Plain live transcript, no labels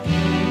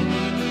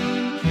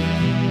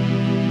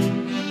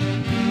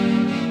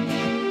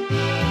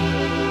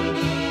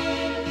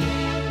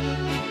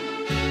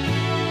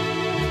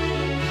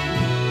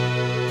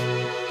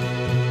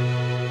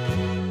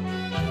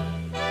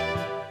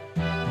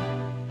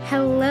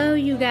Hello,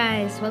 you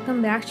guys.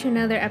 Welcome back to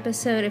another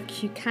episode of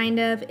Cute Kind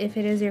of. If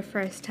it is your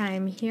first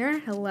time here,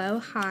 hello,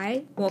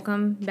 hi.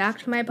 Welcome back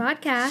to my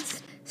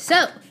podcast.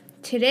 So,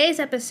 today's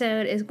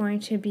episode is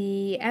going to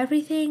be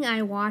everything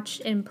I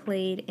watched and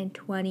played in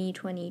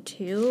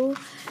 2022.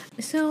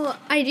 So,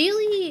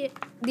 ideally,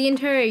 the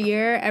entire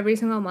year, every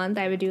single month,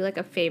 I would do like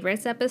a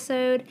favorites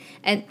episode.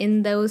 And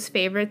in those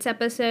favorites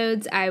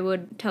episodes, I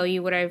would tell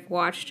you what I've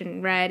watched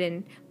and read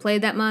and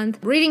played that month.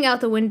 Reading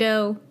out the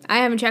window, I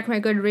haven't checked my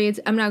Goodreads.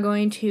 I'm not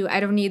going to. I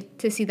don't need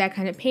to see that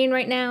kind of pain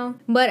right now.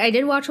 But I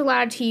did watch a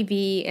lot of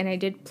TV and I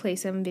did play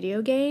some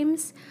video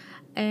games.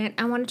 And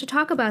I wanted to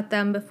talk about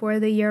them before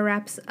the year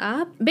wraps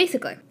up.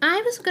 Basically,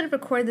 I was going to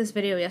record this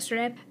video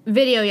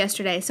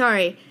yesterday.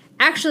 Sorry.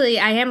 Actually,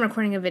 I am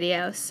recording a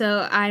video.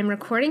 So I'm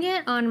recording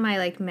it on my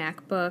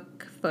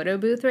MacBook photo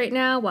booth right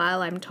now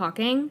while I'm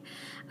talking.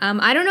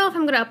 I don't know if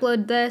I'm going to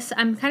upload this.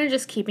 I'm kind of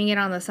just keeping it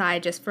on the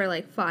side just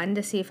for fun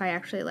to see if I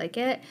actually like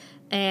it.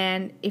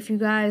 And if you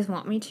guys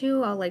want me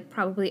to, I'll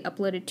probably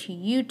upload it to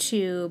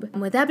YouTube.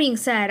 With that being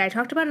said, I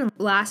talked about in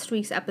last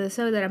week's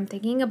episode that I'm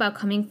thinking about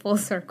coming full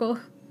circle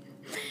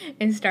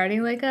and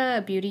starting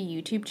a beauty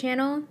YouTube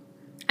channel.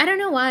 I don't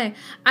know why.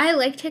 I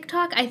like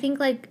TikTok. I think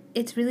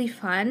it's really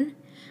fun.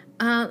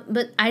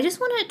 But I just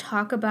want to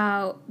talk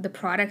about the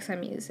products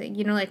I'm using.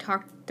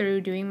 Talk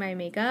through doing my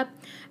makeup.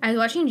 I was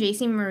watching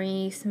J.C.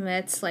 Marie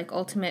Smith's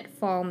ultimate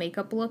fall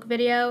makeup look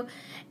video,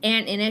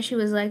 and in it she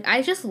was like,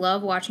 I just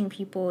love watching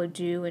people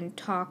do and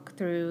talk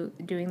through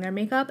doing their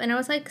makeup, and I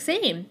was like,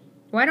 same.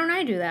 Why don't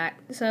I do that?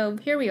 So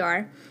here we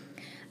are.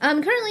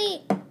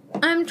 Currently,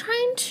 I'm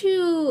trying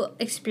to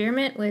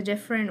experiment with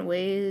different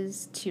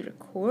ways to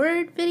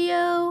record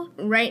video.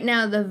 Right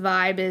now, the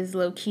vibe is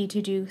low-key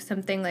to do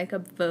something like a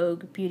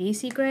Vogue Beauty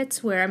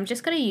Secrets, where I'm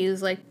just going to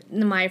use,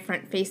 my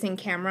front-facing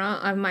camera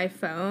on my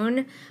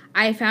phone.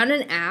 I found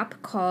an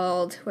app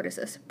called,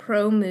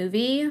 Pro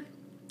Movie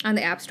on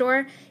the App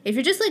Store. If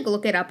you just,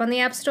 look it up on the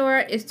App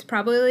Store, it's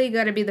probably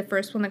going to be the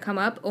first one to come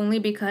up, only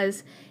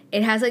because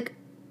it has,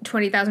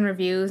 20,000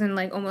 reviews and,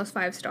 almost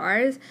 5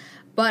 stars.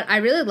 But I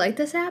really like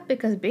this app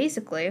because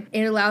basically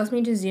it allows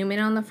me to zoom in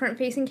on the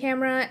front-facing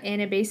camera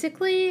and it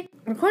basically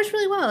records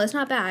really well. It's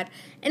not bad.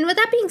 And with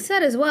that being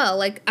said as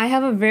well, I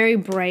have a very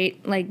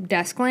bright,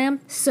 desk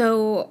lamp,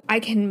 so I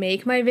can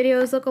make my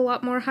videos look a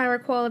lot more higher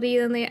quality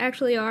than they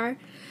actually are.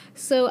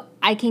 So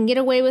I can get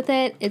away with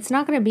it. It's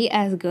not going to be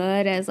as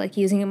good as,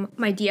 using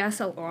my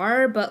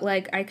DSLR, but,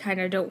 I kind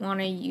of don't want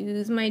to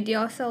use my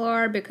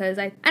DSLR because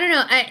I don't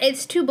know,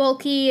 it's too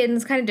bulky and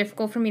it's kind of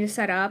difficult for me to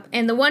set up.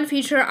 And the one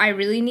feature I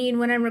really need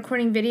when I'm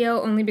recording video,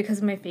 only because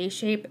of my face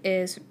shape,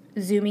 is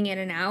zooming in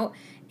and out.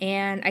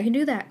 And I can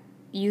do that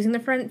using the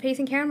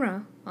front-facing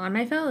camera on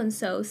my phone,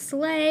 so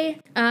slay.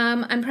 I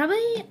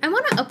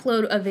want to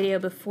upload a video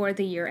before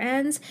the year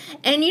ends.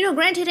 And,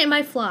 granted, it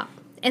might flop,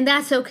 and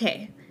that's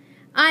okay.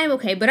 I'm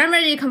okay, but I'm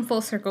ready to come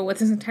full circle with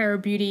this entire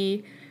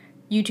beauty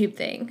YouTube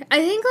thing. I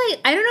think,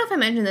 I don't know if I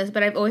mentioned this,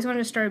 but I've always wanted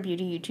to start a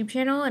beauty YouTube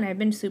channel, and I've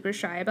been super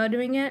shy about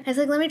doing it. I was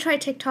let me try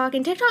TikTok,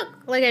 and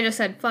TikTok, like I just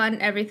said, fun,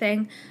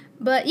 everything.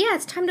 But yeah,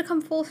 it's time to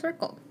come full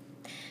circle.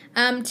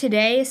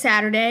 Today,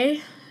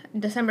 Saturday,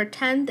 December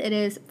 10th, it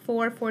is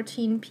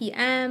 4:14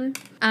 p.m.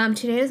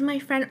 Today is my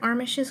friend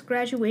Armish's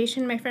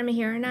graduation. My friend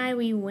Mahira and I,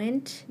 we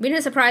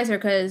didn't surprise her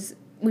because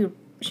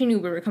she knew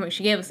we were coming.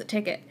 She gave us a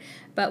ticket.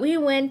 But we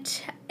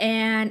went,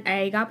 and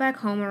I got back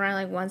home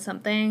around 1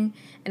 something,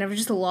 and I was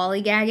just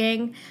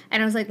lollygagging,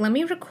 and I was let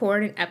me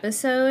record an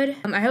episode.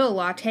 I have a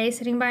latte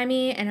sitting by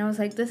me, and I was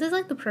this is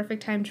the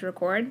perfect time to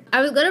record.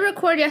 I was gonna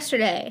record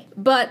yesterday,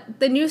 but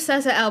the new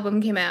SZA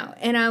album came out,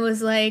 and I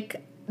was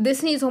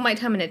this needs all my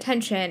time and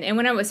attention. And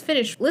when I was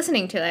finished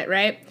listening to it,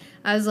 right,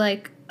 I was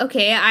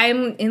okay,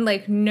 I'm in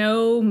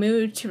no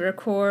mood to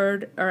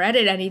record or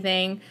edit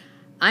anything.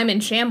 I'm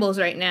in shambles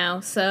right now,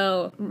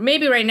 so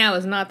maybe right now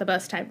is not the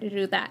best time to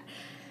do that.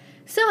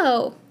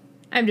 So,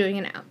 I'm doing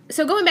it now.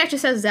 So, going back to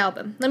SZA's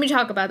album, let me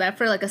talk about that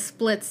for a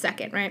split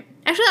second, right?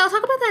 Actually, I'll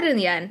talk about that in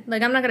the end.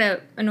 I'm not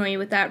gonna annoy you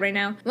with that right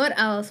now. What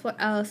else?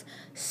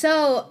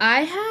 So,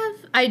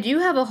 I do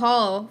have a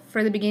haul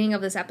for the beginning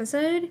of this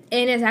episode,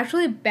 and it's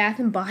actually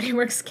Bath & Body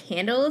Works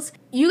candles.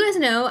 You guys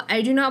know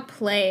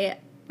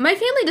my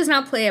family does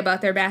not play about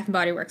their Bath &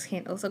 Body Works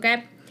candles,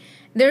 okay?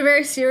 They're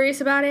very serious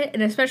about it,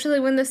 and especially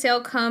when the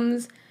sale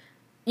comes,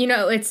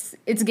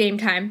 it's game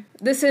time.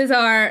 This is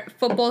our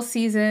football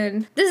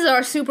season. This is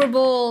our Super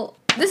Bowl.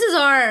 This is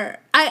I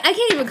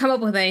can't even come up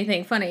with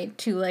anything funny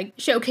to,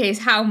 showcase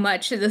how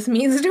much this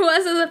means to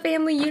us as a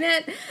family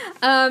unit.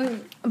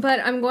 But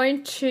I'm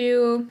going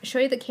to show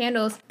you the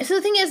candles. So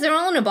the thing is, they're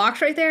all in a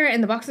box right there,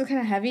 and the box is kind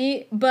of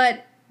heavy,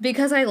 but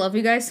because I love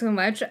you guys so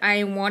much,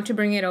 I want to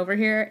bring it over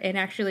here and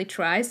actually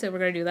try, so we're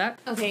going to do that.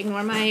 Okay,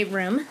 ignore my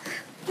room.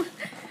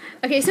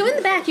 Okay, so in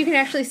the back, you can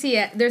actually see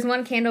it. There's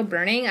one candle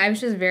burning. I was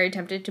just very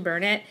tempted to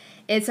burn it.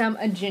 It's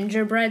a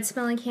gingerbread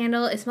smelling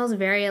candle. It smells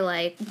very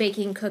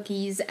baking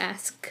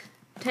cookies-esque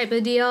type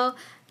of deal.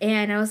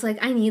 And I was like,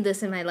 I need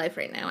this in my life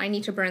right now. I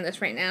need to burn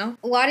this right now.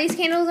 A lot of these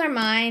candles are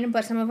mine,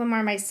 but some of them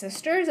are my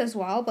sister's as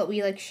well. But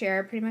we like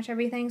share pretty much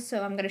everything,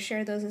 so I'm gonna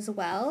share those as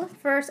well.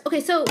 First, okay,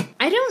 so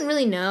I don't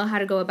really know how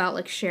to go about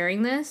like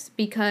sharing this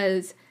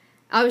because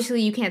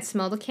obviously you can't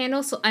smell the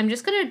candle. So I'm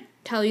just gonna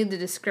tell you the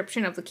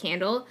description of the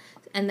candle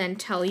and then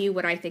tell you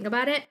what I think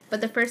about it.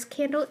 But the first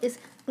candle is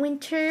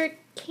Winter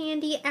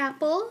Candy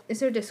Apple.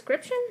 Is there a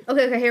description?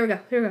 Okay, here we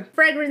go.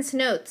 Fragrance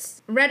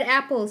notes: red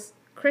apples,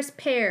 crisp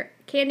pear,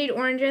 candied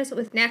oranges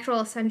with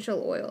natural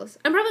essential oils.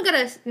 I'm probably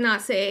gonna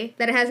not say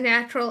that it has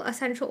natural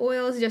essential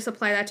oils, just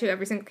apply that to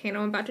every single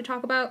candle I'm about to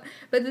talk about.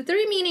 But the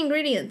 3 main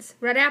ingredients: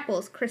 red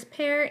apples, crisp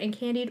pear, and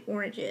candied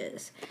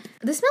oranges.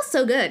 This smells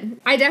so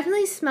good. I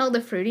definitely smell the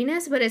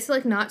fruitiness, but it's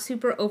like not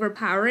super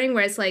overpowering,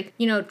 where it's like,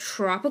 you know,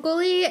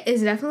 tropically.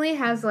 It definitely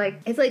has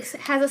like, it's like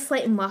has a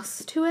slight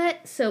musk to it,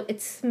 so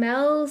it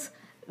smells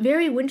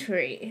very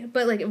wintry,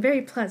 but like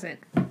very pleasant.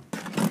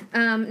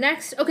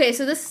 Next, okay,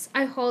 so this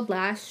I hauled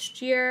last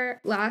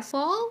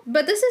fall,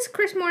 but this is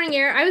Crisp Morning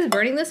Air. I was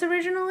burning this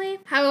originally.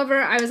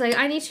 However, I was like,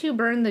 I need to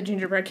burn the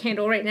gingerbread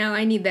candle right now.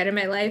 I need that in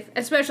my life,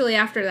 especially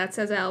after that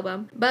SZA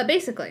album. But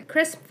basically,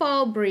 crisp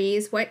fall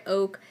breeze, white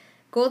oak,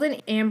 golden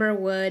amber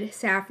wood,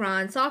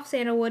 saffron, soft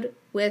sandalwood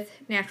with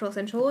natural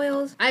essential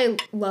oils. I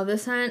love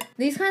this scent.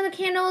 These kinds of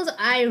candles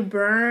I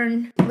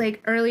burn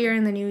like earlier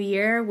in the new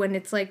year when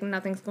it's like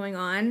nothing's going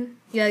on.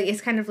 Yeah,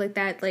 it's kind of like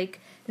that like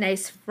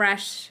nice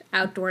fresh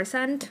outdoor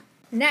scent.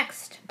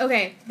 Next,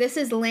 okay, this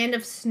is Land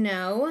of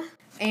Snow,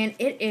 and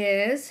it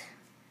is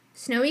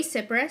snowy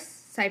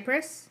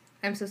cypress,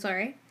 I'm so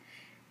sorry,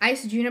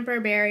 iced juniper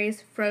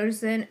berries,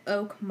 frozen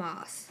oak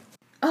moss.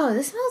 Oh,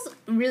 this smells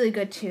really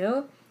good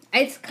too.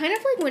 It's kind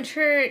of like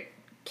winter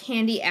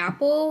candy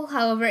apple,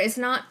 however, it's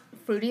not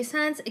fruity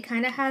scents. It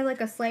kind of has like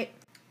a slight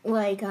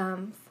like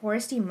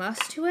foresty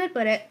musk to it,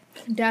 but it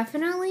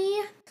definitely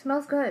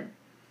smells good.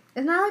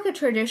 It's not like a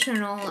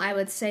traditional, I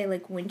would say,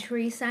 like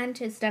wintry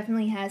scent. It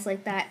definitely has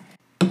like that,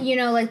 you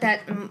know, like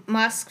that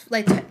musk,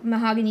 like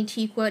mahogany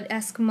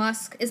teakwood-esque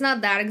musk. It's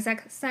not that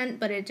exact scent,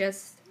 but it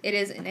is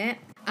in it.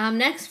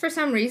 Next, for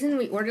some reason,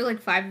 we ordered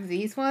like 5 of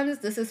these ones.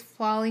 This is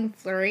Falling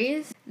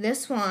Flurries.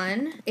 This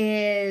one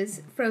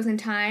is Frozen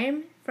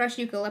Thyme, fresh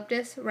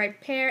eucalyptus,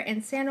 ripe pear,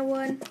 and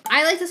sandalwood.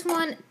 I like this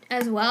one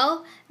as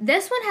well.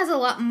 This one has a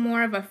lot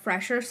more of a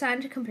fresher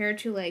scent compared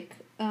to like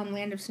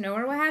Land of Snow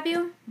or what have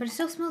you, but it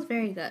still smells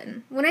very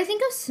good. When I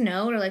think of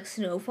snow or like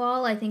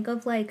snowfall, I think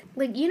of like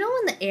you know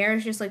when the air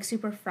is just like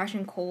super fresh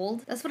and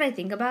cold. That's what I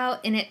think about,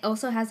 and it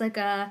also has like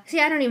a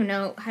I don't even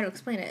know how to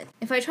explain it.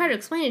 If I try to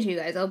explain it to you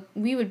guys,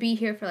 we would be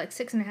here for like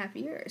 6.5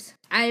 years.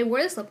 I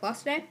wore this lip gloss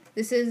today.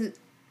 This is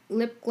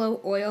Lip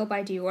Glow Oil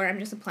by Dior. I'm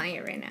just applying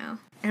it right now.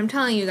 And I'm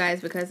telling you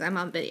guys because I'm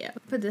on video.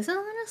 But this is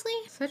honestly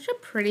such a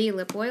pretty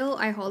lip oil.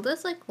 I hauled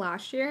this like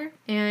last year,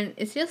 and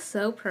it's just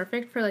so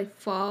perfect for like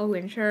fall,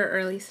 winter,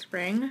 early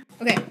spring.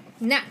 Okay,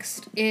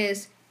 next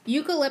is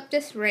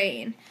Eucalyptus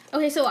Rain.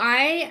 Okay, so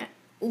I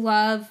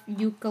love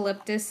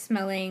eucalyptus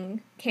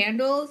smelling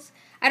candles.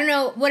 I don't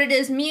know what it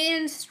is. Me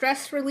and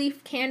Stress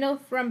Relief Candle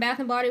from Bath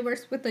 & Body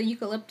Works with the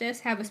eucalyptus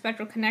have a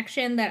special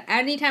connection that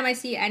anytime I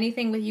see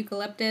anything with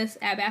eucalyptus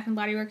at Bath &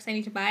 Body Works, I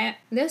need to buy it.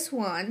 This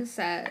one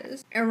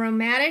says,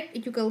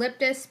 aromatic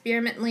eucalyptus,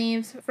 spearmint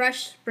leaves,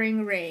 fresh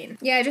spring rain.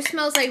 Yeah, it just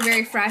smells like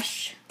very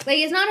fresh. Like,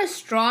 it's not as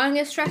strong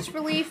as Stress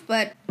Relief,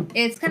 but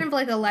it's kind of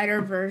like a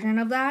lighter version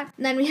of that.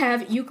 And then we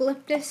have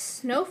Eucalyptus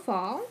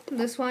Snowfall.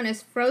 This one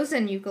is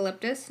frozen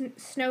eucalyptus,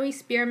 snowy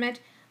spearmint,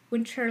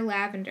 winter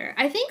lavender.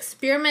 I think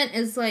spearmint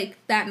is like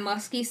that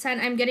musky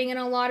scent I'm getting in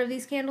a lot of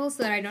these candles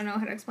that I don't know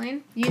how to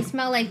explain. You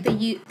smell like the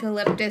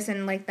eucalyptus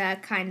and like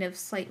that kind of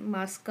slight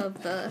musk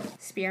of the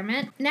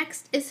spearmint.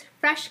 Next is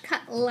fresh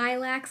cut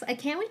lilacs. I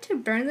can't wait to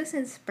burn this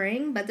in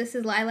spring, but this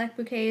is lilac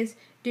bouquets,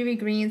 dewy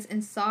greens,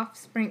 and soft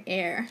spring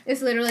air.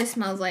 This literally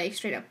smells like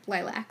straight up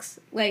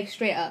lilacs. Like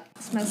straight up.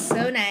 It smells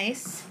so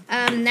nice.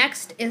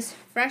 Next is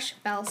fresh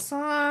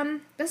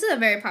balsam. This is a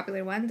very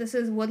popular one. This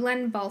is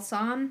woodland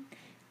balsam,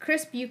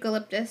 crisp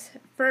eucalyptus,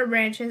 fir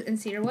branches, and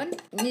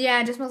cedarwood.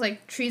 Yeah, it just smells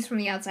like trees from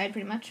the outside,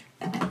 pretty much.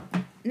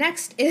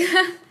 Next is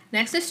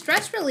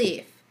Stress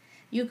Relief.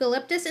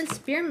 Eucalyptus and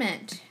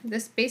spearmint.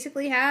 This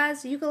basically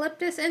has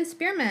eucalyptus and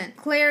spearmint.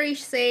 Clary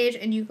sage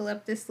and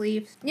eucalyptus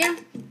leaves. Yeah,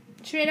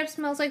 straight up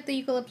smells like the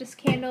eucalyptus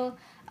candle.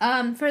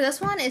 For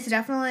this one, it's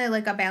definitely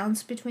like a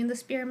balance between the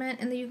spearmint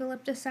and the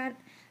eucalyptus scent.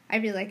 I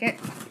really like it.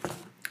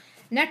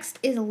 Next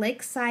is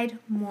Lakeside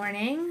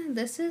Morning.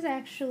 This is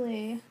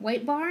actually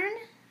White Barn.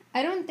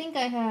 I don't think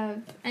I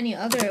have any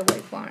other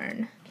White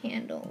Barn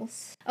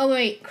candles. Oh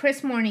wait,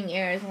 Crisp Morning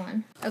Air is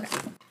one. Okay.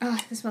 Oh,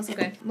 this smells so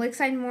good.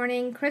 Lakeside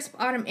Morning, crisp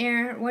autumn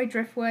air, white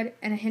driftwood,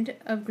 and a hint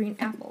of green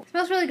apple.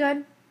 Smells really good.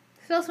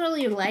 It smells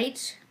really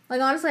light. Like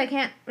honestly, I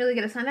can't really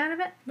get a scent out of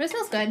it, but it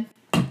smells good.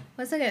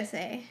 What's I gonna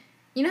say?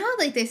 You know how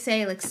like they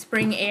say like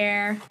spring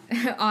air,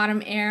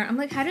 autumn air? I'm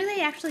like, how do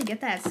they actually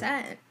get that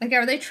scent? Like,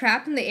 are they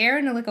trapped in the air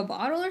in like a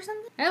bottle or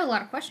something? I have a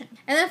lot of questions.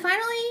 And then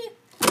finally,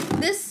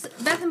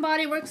 that's Bath &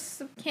 Body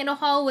Works candle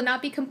haul would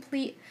not be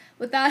complete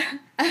without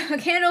a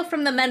candle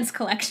from the men's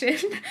collection.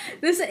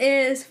 This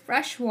is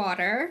Fresh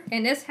Water,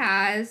 and this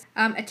has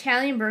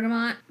Italian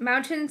bergamot,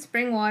 mountain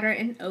spring water,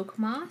 and oak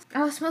moss.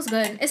 Oh, it smells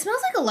good. It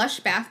smells like a Lush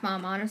bath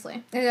bomb,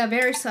 honestly. It's a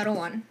very subtle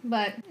one,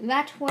 but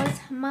that was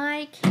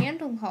my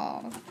candle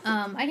haul.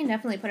 I can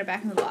definitely put it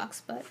back in the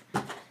box, but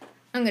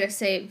I'm gonna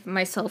save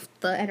myself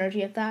the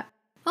energy of that.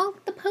 Oh,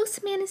 the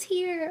postman is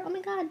here. Oh my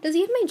god. Does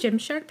he have my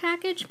Gymshark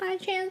package by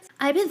chance?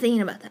 I've been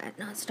thinking about that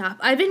nonstop.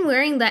 I've been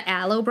wearing the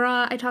aloe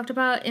bra I talked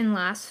about in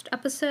last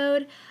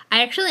episode.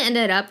 I actually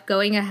ended up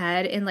going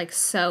ahead and like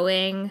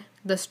sewing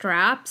the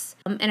straps.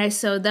 And I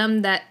sewed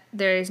them that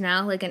there is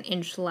now like an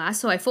inch less.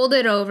 So I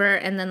folded it over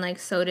and then like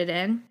sewed it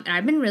in. And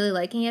I've been really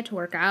liking it to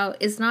work out.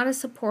 It's not as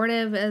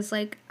supportive as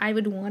like I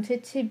would want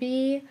it to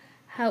be.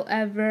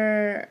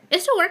 However,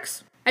 it still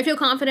works. I feel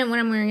confident when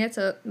I'm wearing it,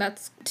 so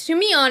that's, to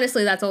me,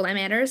 honestly, that's all that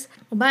matters.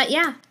 But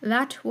yeah,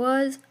 that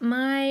was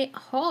my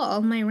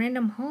haul, my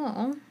random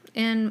haul,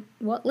 and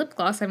what lip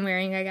gloss I'm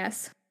wearing, I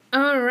guess.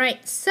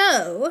 Alright,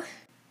 so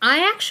I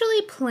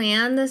actually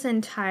planned this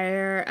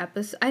entire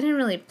episode. I didn't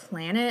really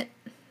plan it.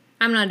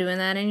 I'm not doing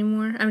that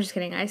anymore. I'm just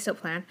kidding. I still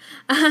plan.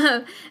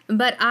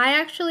 But I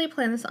actually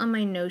planned this on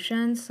my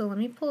Notion, so let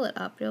me pull it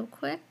up real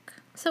quick.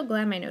 So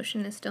glad my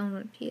Notion is still in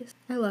one piece.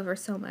 I love her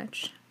so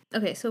much.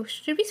 Okay, so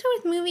should we start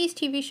with movies,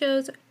 TV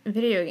shows,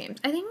 video games?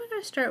 I think we're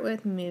going to start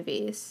with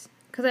movies,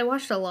 because I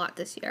watched a lot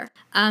this year.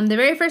 The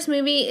very first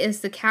movie is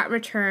The Cat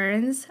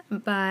Returns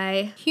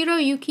by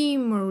Hiroyuki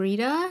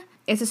Morita.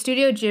 It's a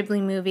Studio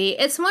Ghibli movie.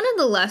 It's one of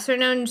the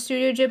lesser-known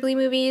Studio Ghibli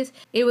movies.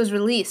 It was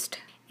released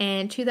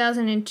in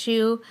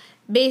 2002.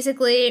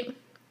 Basically,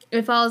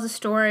 it follows the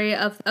story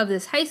of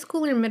this high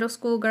school or middle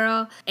school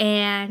girl,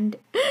 and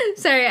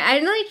sorry,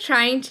 I'm like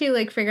trying to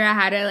like figure out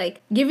how to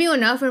like give you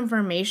enough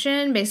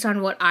information based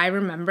on what I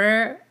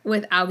remember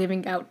without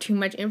giving out too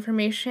much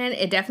information.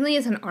 It definitely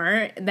is an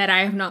art that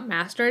I have not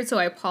mastered, so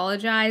I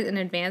apologize in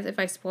advance if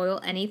I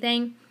spoil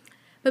anything.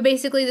 But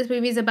basically, this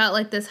movie is about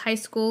like this high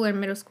school or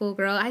middle school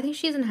girl. I think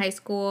she's in high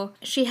school.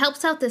 She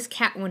helps out this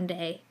cat one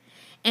day,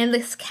 and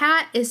this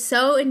cat is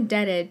so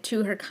indebted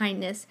to her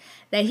kindness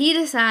that he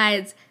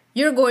decides,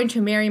 "You're going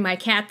to marry my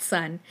cat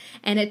son."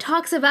 And it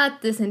talks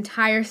about this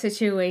entire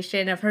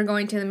situation of her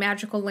going to the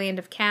magical land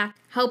of cats,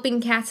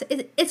 helping cats.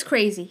 It's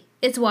crazy.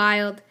 It's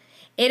wild.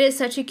 It is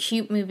such a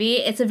cute movie.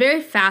 It's a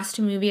very fast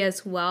movie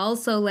as well.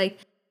 So, like,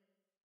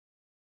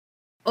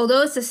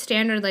 although it's a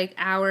standard, like,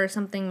 hour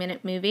something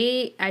minute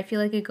movie, I feel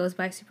like it goes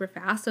by super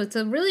fast. So it's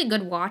a really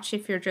good watch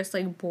if you're just,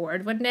 like,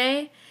 bored one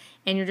day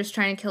and you're just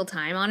trying to kill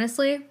time,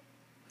 honestly.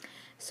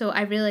 So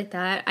I really like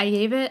that. I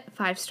gave it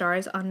 5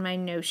 stars on my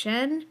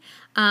Notion.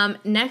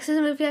 Next is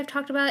a movie I've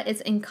talked about.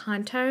 It's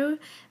Encanto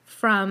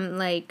from,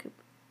 like,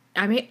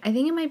 I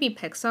think it might be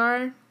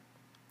Pixar.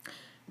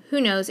 Who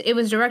knows? It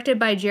was directed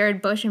by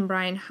Jared Bush and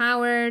Brian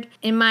Howard.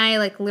 In my,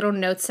 like, little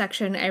notes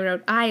section, I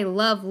wrote, I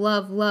love,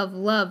 love, love,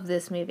 love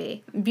this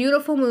movie.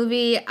 Beautiful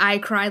movie. I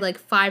cried, like,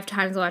 5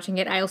 times watching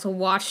it. I also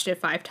watched it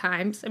 5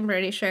 times, I'm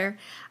pretty sure.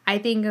 I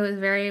think it was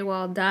very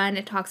well done.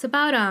 It talks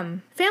about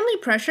family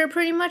pressure,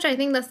 pretty much. I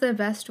think that's the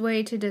best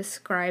way to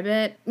describe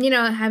it. You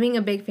know, having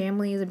a big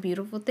family is a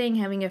beautiful thing.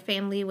 Having a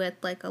family with,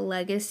 like, a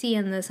legacy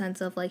in the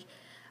sense of, like,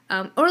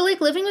 or, like,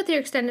 living with your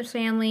extended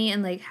family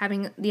and, like,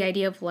 having the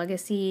idea of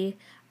legacy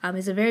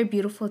is a very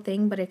beautiful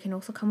thing, but it can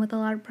also come with a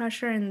lot of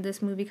pressure, and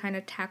this movie kind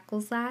of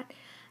tackles that.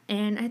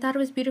 And I thought it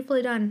was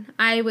beautifully done.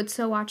 I would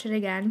so watch it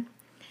again.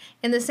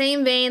 In the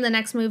same vein, the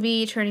next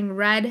movie, Turning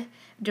Red,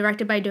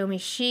 directed by Domi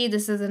Shi.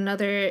 This is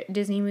another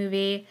Disney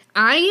movie.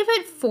 I give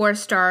it 4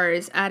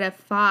 stars out of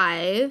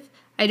 5.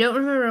 I don't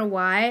remember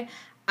why.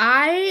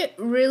 I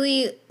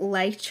really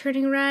liked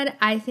Turning Red.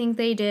 I think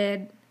they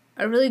did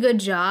a really good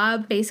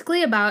job.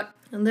 Basically about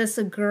this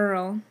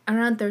girl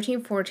around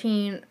 13,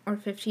 14, or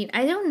 15.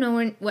 I don't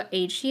know what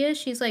age she is.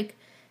 She's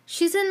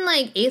in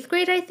like 8th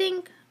grade, I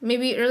think.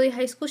 Maybe early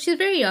high school. She's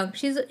very young.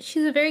 She's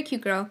a very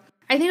cute girl.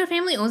 I think her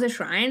family owns a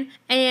shrine,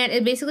 and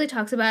it basically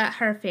talks about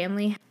her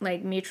family,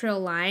 like, matriarchal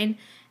line,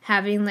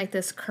 having, like,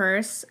 this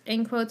curse,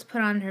 in quotes,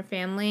 put on her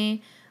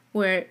family,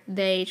 where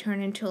they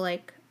turn into,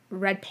 like,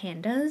 red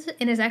pandas,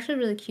 and it's actually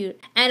really cute.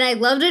 And I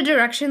love the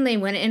direction they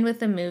went in with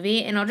the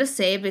movie, and I'll just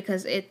say it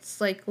because it's,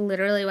 like,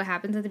 literally what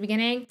happens at the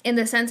beginning. In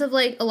the sense of,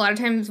 like, a lot of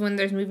times when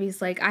there's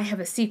movies like, I have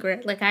a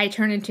secret, like, I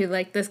turn into,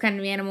 like, this kind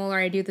of animal, or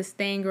I do this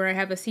thing, or I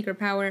have a secret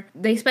power,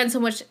 they spend so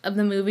much of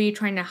the movie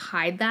trying to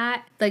hide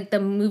that. Like, the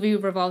movie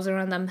revolves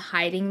around them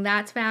hiding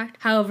that fact.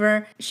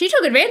 However, she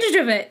took advantage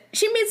of it.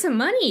 She made some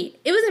money.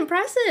 It was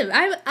impressive.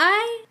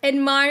 I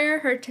admire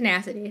her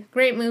tenacity.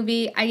 Great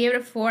movie. I gave it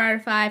a 4 out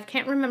of 5.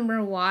 Can't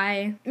remember why.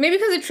 Maybe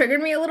because it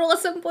triggered me a little at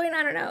some point.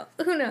 I don't know.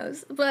 Who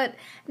knows? But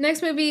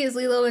next movie is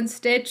Lilo and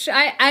Stitch.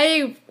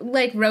 I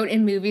like wrote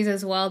in movies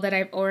as well that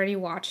I've already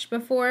watched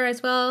before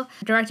as well.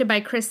 Directed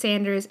by Chris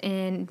Sanders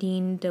and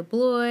Dean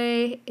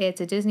DeBlois. It's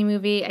a Disney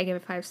movie. I give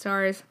it 5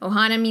 stars.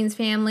 Ohana means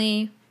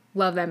family.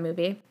 Love that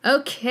movie.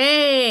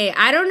 Okay,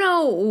 I don't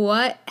know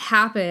what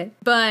happened,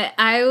 but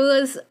I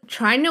was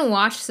trying to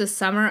watch The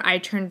Summer I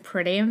Turned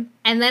Pretty,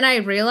 and then I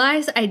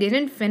realized I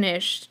didn't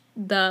finish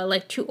the,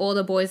 like, To All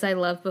the Boys I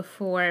Loved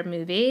Before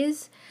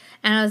movies.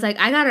 And I was like,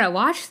 I gotta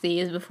watch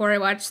these before I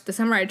watch The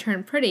Summer I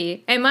Turned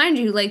Pretty. And mind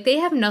you, like, they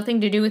have nothing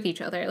to do with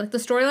each other. Like, the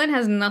storyline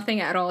has nothing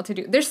at all to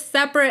do. They're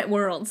separate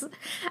worlds.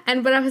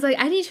 But I was like,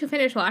 I need to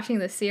finish watching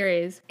this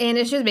series. And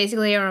it's just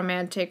basically a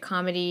romantic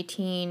comedy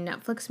teen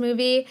Netflix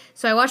movie.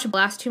 So I watched the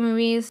last two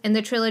movies in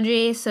the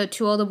trilogy. So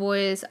To All the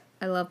Boys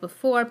I Loved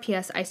Before,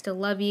 P.S. I Still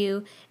Love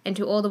You, and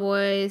To All the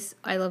Boys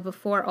I Loved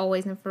Before,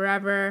 Always and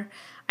Forever.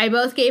 I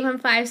both gave him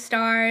 5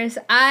 stars.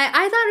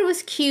 I thought it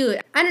was cute.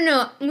 I don't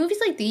know, movies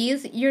like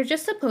these, you're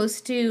just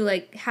supposed to,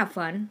 like, have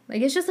fun.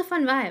 Like, it's just a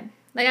fun vibe.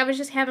 Like, I was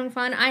just having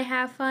fun. I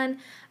have fun.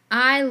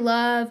 I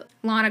love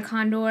Lana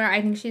Condor.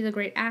 I think she's a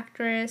great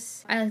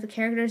actress. I like the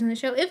characters in the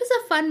show. It was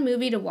a fun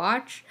movie to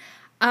watch.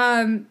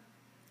 The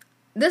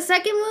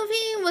second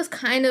movie was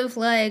kind of,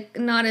 like,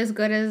 not as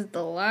good as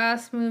the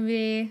last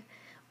movie.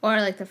 Or,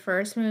 like, the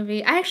first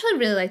movie. I actually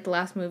really liked the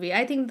last movie.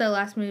 I think the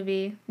last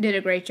movie did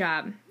a great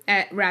job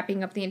at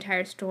wrapping up the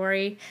entire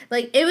story.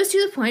 Like, it was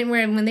to the point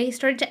where when they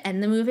started to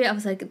end the movie, I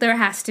was like, there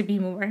has to be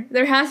more.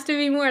 There has to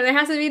be more. There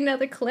has to be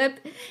another clip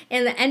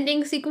in the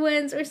ending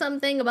sequence or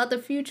something about the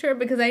future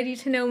because I need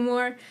to know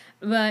more.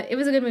 But it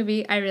was a good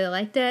movie. I really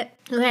liked it.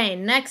 Okay,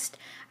 next,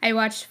 I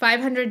watched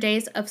 500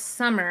 Days of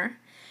Summer.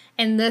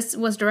 And this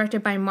was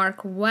directed by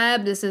Mark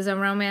Webb. This is a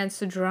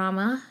romance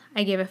drama.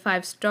 I gave it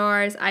 5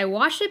 stars. I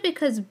watched it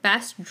because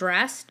Best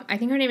Dressed, I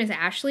think her name is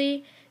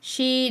Ashley,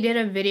 she did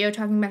a video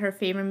talking about her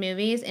favorite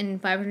movies,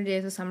 and 500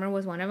 Days of Summer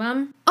was one of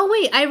them. Oh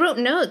wait, I wrote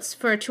notes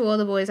for To All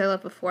the Boys I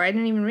Loved Before. I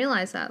didn't even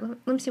realize that.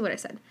 Let me see what I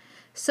said.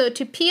 So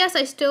to P.S.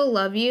 I Still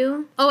Love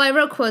You. Oh, I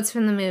wrote quotes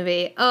from the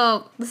movie.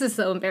 Oh, this is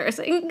so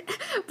embarrassing.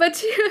 But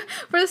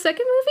for the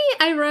second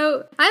movie,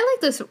 I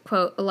like this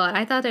quote a lot.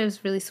 I thought it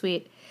was really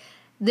sweet.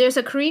 There's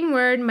a Korean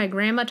word my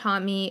grandma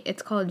taught me.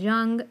 It's called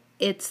jung.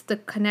 It's the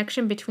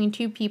connection between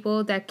two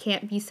people that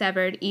can't be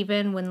severed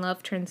even when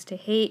love turns to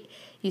hate.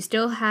 You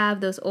still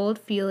have those old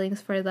feelings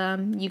for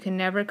them. You can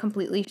never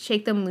completely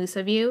shake them loose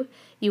of you.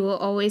 You will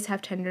always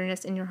have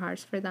tenderness in your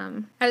hearts for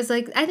them. I was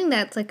like, I think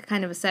that's like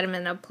kind of a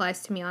sentiment that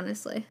applies to me,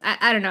 honestly.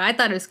 I don't know. I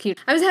thought it was cute.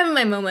 I was having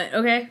my moment,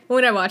 okay,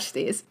 when I watched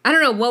these. I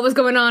don't know what was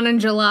going on in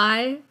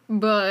July,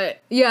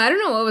 but yeah, I don't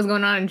know what was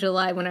going on in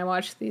July when I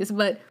watched these.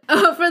 But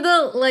for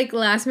the like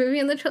last movie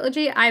in the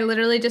trilogy, I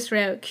literally just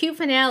wrote cute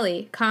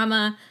finale,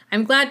 comma,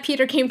 I'm glad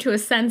Peter came to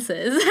his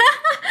senses.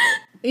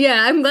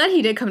 Yeah, I'm glad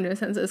he did come to his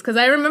senses, because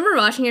I remember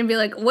watching it and be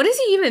like, what's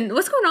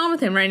going on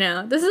with him right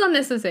now? This is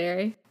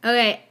unnecessary.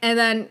 Okay, and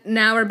then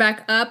now we're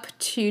back up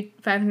to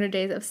 500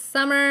 Days of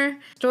Summer.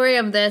 Story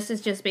of this is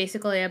just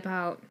basically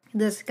about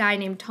this guy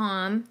named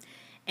Tom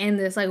and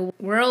this like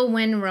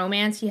whirlwind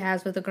romance he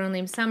has with a girl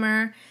named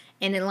Summer,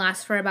 and it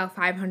lasts for about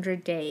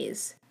 500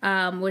 days,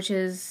 which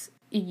is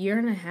a year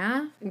and a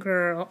half?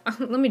 Girl,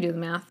 let me do the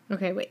math.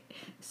 Okay, wait.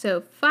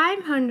 So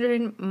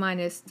 500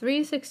 minus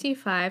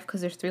 365, because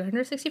there's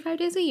 365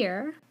 days a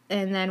year,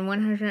 and then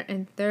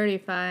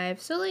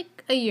 135, so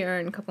like a year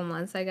and a couple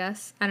months, I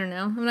guess. I don't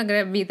know. I'm not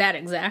gonna be that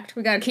exact.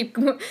 We gotta keep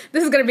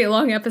this is gonna be a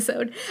long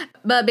episode.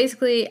 But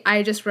basically,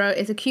 I just wrote,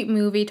 it's a cute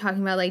movie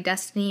talking about like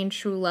destiny and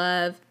true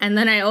love. And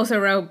then I also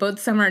wrote, both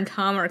Summer and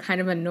Tom are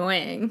kind of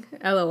annoying.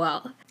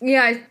 LOL.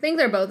 Yeah, I think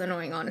they're both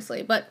annoying,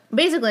 honestly. But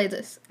basically,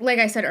 this, like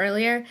I said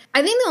earlier,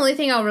 I think the only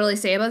thing I'll really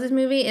say about this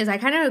movie is I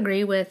kind of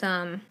agree with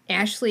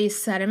Ashley's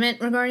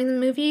sentiment regarding the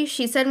movie.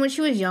 She said when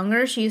she was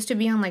younger, she used to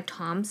be on like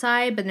Tom's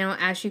side, but now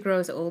as she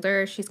grows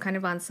older, she's kind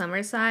of on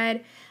Summer's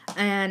side.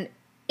 And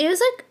it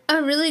was like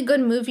a really good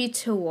movie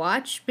to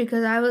watch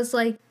because I was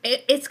like,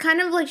 it's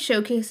kind of like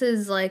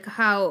showcases like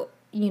how,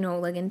 you know,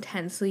 like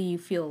intensely you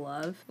feel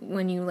love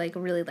when you like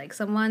really like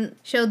someone.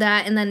 Show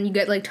that, and then you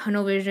get like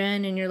tunnel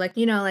vision and you're like,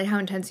 you know, like how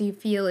intense you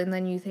feel, and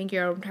then you think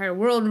your entire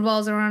world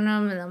revolves around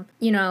them, and then,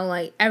 you know,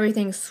 like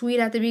everything's sweet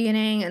at the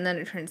beginning and then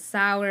it turns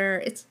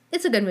sour.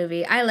 It's a good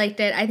movie. I liked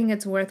it. I think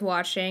it's worth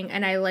watching,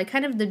 and I like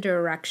kind of the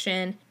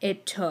direction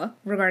it took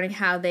regarding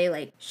how they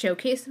like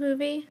showcase the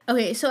movie.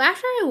 Okay, so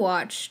after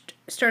I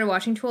started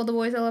watching To All the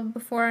Boys I Loved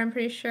Before, I'm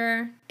pretty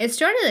sure, it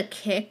started a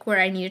kick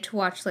where I needed to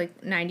watch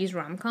like 90s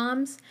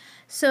rom-coms.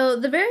 So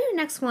the very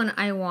next one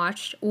I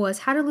watched was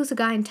How to Lose a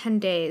Guy in 10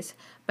 Days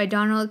by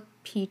Donald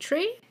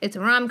Petrie. It's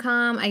a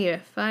rom-com. I gave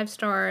it 5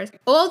 stars.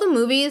 All the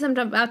movies I'm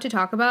about to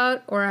talk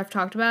about, or I've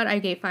talked about, I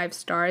gave 5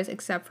 stars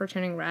except for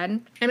Turning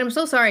Red. And I'm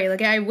so sorry.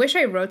 Like, I wish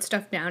I wrote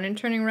stuff down in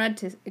Turning Red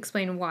to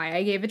explain why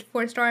I gave it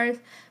 4 stars,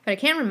 but I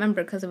can't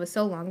remember because it was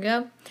so long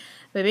ago.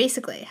 But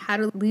basically, How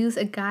to Lose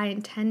a Guy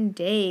in 10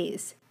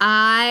 Days.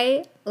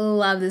 I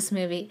love this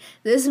movie.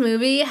 This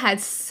movie had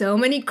so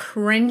many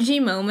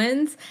cringy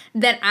moments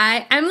that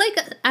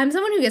I'm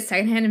someone who gets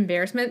secondhand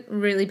embarrassment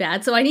really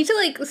bad, so I need to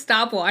like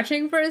stop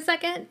watching for a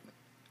second,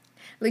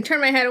 like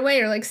turn my head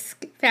away or like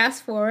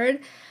fast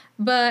forward.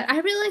 But I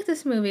really like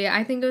this movie.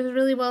 I think it was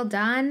really well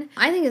done.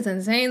 I think it's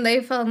insane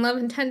they fell in love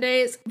in 10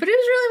 days, but it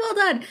was really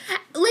well done.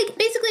 Like,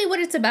 basically what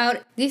it's about,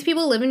 these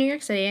people live in New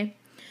York City.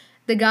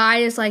 The guy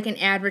is like an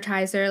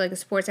advertiser, like a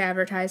sports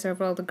advertiser,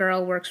 while the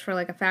girl works for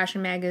like a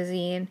fashion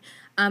magazine.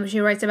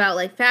 She writes about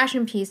like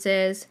fashion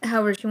pieces,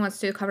 however she wants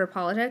to cover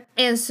politics.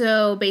 And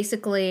so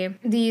basically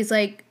these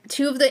like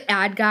two of the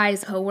ad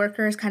guys'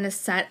 co-workers kind of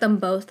set them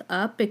both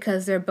up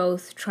because they're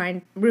both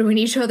trying to ruin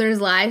each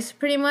other's lives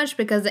pretty much,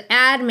 because the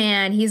ad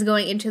man, he's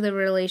going into the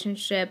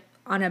relationship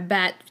on a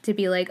bet to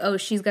be like, oh,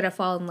 she's gonna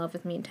fall in love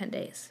with me in 10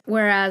 days.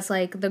 Whereas,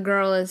 like, the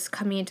girl is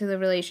coming into the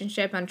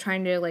relationship and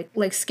trying to,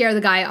 like scare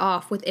the guy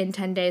off within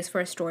 10 days for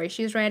a story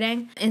she's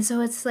writing. And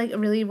so it's, like, a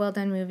really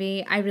well-done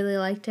movie. I really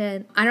liked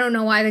it. I don't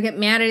know why they get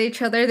mad at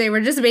each other. They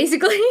were just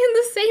basically in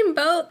the same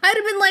boat. I'd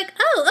have been like,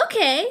 oh,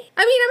 okay. I mean,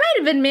 I might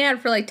have been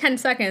mad for, like, 10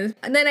 seconds.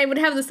 And then I would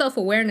have the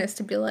self-awareness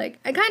to be like,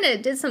 I kind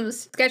of did some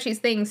sketchy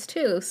things,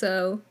 too,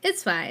 so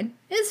it's fine.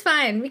 It's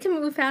fine. We can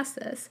move past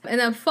this. And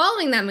then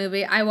following that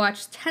movie, I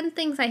watched 10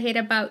 Things I Hate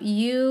About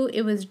You.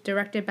 It was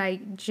directed by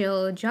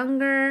Jill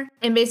Junger.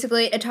 And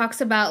basically, it talks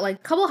about, like, a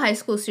couple high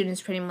school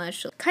students, pretty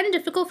much. Kind of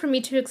difficult for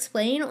me to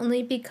explain,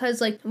 only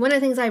because, like, one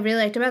of the things I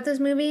really liked about this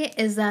movie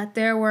is that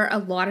there were a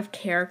lot of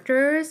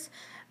characters,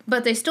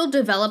 but they still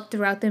developed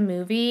throughout the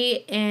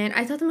movie, and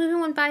I thought the movie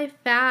went by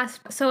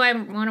fast, so I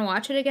want to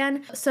watch it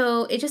again.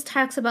 So it just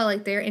talks about,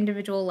 like, their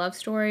individual love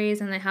stories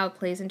and then how it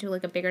plays into,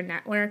 like, a bigger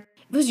network.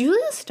 Was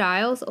Julia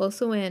Stiles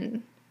also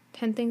in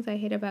 10 Things I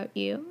Hate About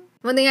You?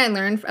 One thing I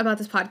learned about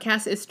this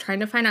podcast is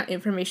trying to find out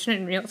information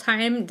in real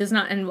time does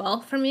not end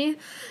well for me.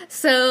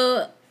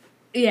 So,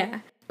 yeah.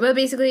 But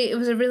basically, it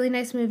was a really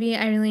nice movie.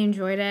 I really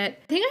enjoyed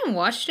it. I think I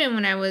watched it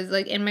when I was,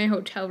 like, in my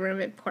hotel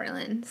room in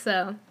Portland,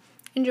 so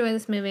enjoy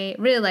this movie.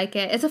 Really like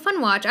it. It's a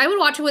fun watch. I would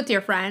watch it with your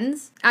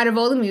friends. Out of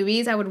all the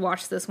movies, I would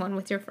watch this one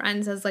with your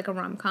friends as like a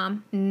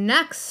rom-com.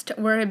 Next,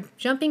 we're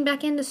jumping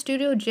back into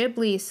Studio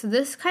Ghibli. So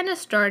this kind of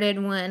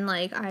started when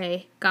like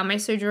I got my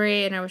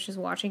surgery and I was just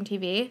watching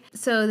TV.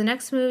 So the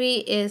next movie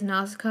is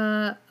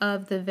Nausicaa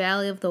of the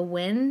Valley of the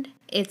Wind.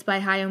 It's by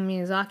Hayao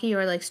Miyazaki,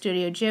 or like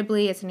Studio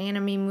Ghibli. It's an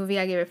anime movie.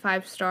 I gave it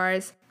 5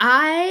 stars.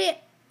 I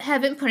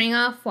have been putting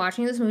off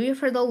watching this movie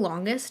for the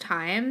longest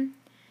time.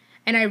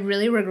 And I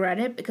really regret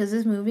it because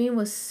this movie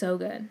was so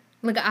good.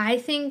 Like, I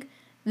think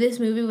this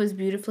movie was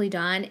beautifully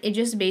done. It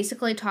just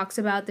basically talks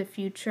about the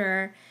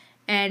future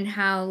and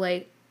how,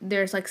 like,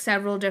 there's, like,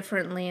 several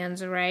different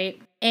lands,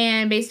 right?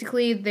 And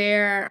basically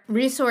their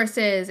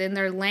resources and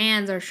their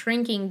lands are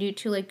shrinking due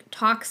to, like,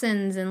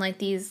 toxins and, like,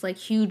 these, like,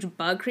 huge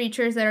bug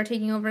creatures that are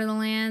taking over the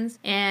lands.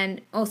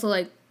 And also,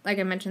 like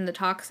I mentioned, the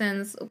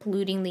toxins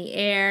polluting the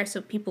air,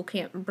 so people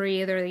can't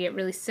breathe or they get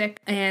really sick,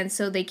 and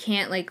so they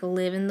can't, like,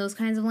 live in those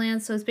kinds of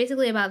lands. So it's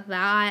basically about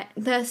that.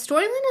 The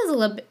storyline is a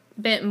little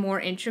bit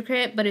more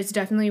intricate, but it's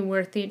definitely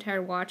worth the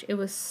entire watch. It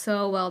was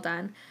so well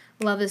done.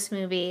 Love this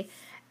movie.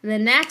 The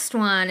next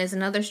one is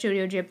another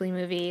Studio Ghibli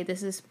movie.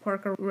 This is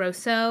Porco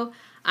Rosso.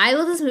 I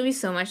love this movie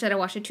so much that I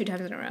watched it 2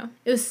 times in a row.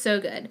 It was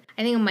so good.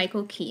 I think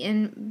Michael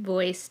Keaton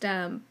voiced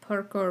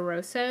Porco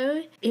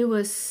Rosso. It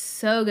was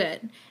so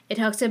good. It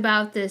talks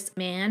about this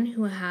man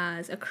who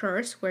has a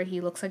curse where he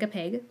looks like a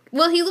pig.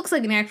 Well, he looks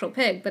like an actual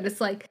pig, but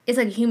it's like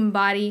a human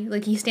body.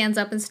 Like, he stands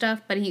up and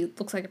stuff, but he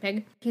looks like a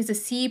pig. He's a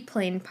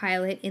seaplane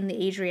pilot in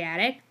the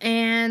Adriatic.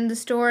 And the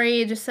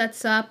story just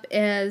sets up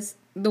as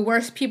the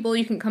worst people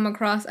you can come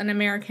across, an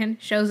American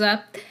shows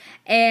up,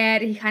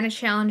 and he kind of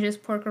challenges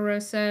Porco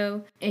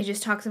Rosso. It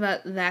just talks about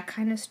that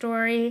kind of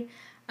story.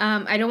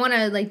 I don't want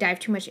to, like, dive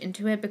too much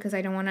into it because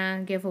I don't want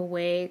to give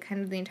away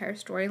kind of the entire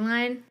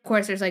storyline. Of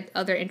course, there's, like,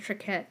 other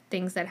intricate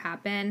things that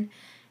happen,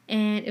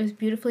 and it was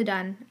beautifully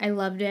done. I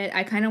loved it.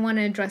 I kind of want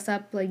to dress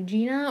up like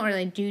Gina or,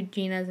 like, do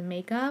Gina's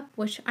makeup,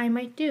 which I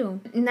might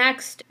do.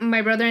 Next,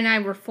 my brother and I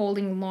were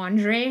folding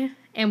laundry,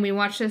 and we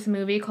watched this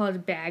movie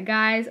called Bad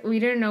Guys. We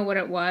didn't know what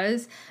it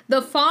was.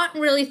 The font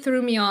really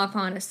threw me off,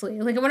 honestly.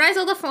 Like, when I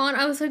saw the font,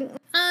 I was like,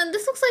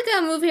 this looks like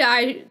a movie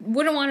I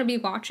wouldn't want to be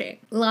watching.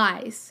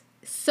 Lies.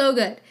 So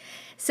good.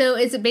 So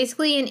it's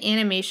basically an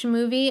animation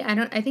movie.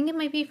 I think it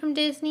might be from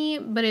Disney,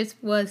 but it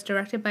was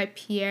directed by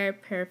Pierre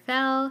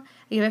Perifel. I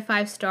give it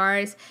 5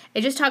 stars.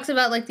 It just talks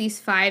about, like, these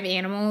 5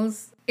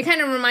 animals. It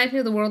kind of reminds me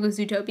of the world of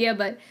Zootopia,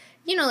 but,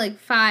 you know, like,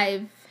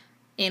 5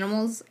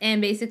 animals,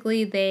 and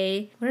basically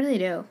what do they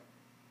do?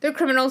 They're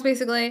criminals,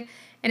 basically,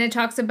 and it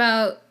talks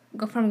about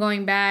from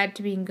going bad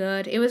to being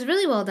good. It was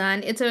really well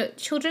done. It's a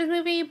children's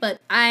movie,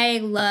 but I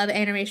love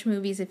animation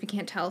movies, if you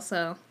can't tell,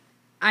 so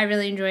I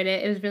really enjoyed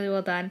it. It was really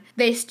well done.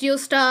 They steal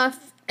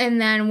stuff,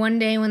 and then one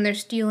day when they're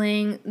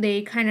stealing,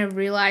 they kind of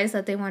realize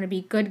that they want to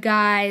be good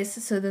guys,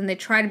 so then they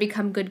try to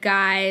become good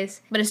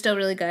guys, but it's still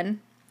really good.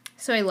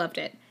 So I loved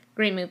it.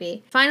 Great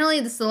movie. Finally,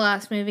 this is the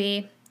last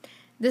movie.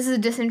 This is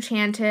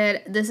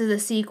Disenchanted. This is a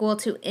sequel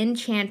to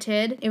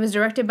Enchanted. It was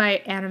directed by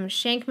Adam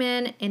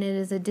Shankman, and it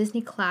is a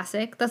Disney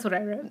classic. That's what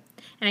I wrote.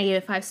 And I gave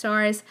it 5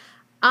 stars.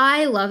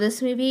 I love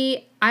this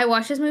movie. I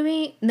watched this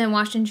movie, then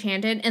watched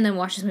Enchanted, and then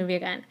watched this movie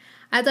again.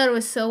 I thought it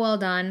was so well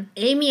done.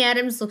 Amy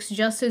Adams looks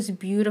just as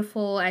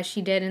beautiful as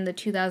she did in the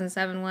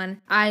 2007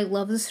 one. I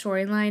love the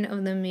storyline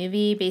of the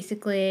movie.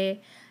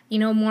 Basically, you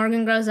know,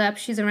 Morgan grows up,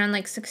 she's around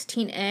like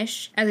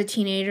 16-ish. As a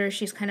teenager,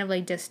 she's kind of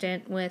like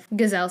distant with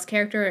Gazelle's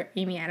character,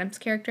 Amy Adams'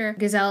 character.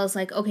 Gazelle is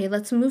like, okay,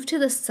 let's move to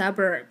the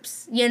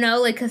suburbs, you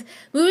know, like, because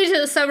moving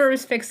to the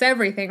suburbs fixed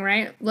everything,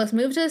 right? Let's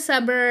move to the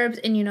suburbs,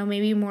 and, you know,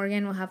 maybe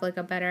Morgan will have like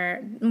a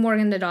better,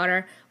 Morgan the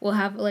daughter will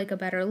have like a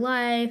better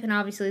life, and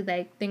obviously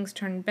like things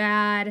turn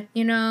bad,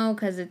 you know,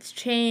 because it's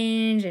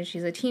changed, and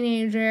she's a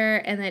teenager,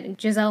 and then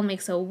Giselle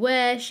makes a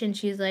wish, and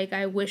she's like,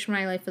 I wish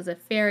my life was a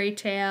fairy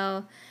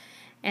tale.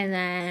 And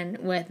then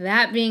with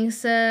that being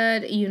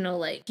said, you know,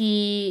 like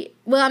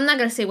well, I'm not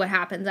going to say what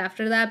happens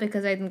after that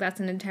because I think that's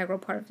an integral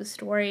part of the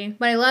story.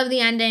 But I love the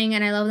ending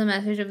and I love the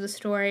message of the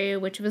story,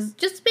 which was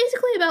just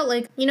basically about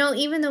like, you know,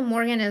 even though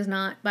Morgan is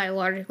not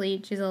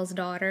biologically Giselle's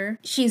daughter,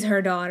 she's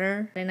her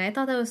daughter. And I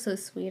thought that was so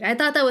sweet. I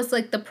thought that was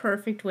like the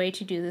perfect way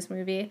to do this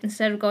movie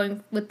instead of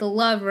going with the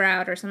love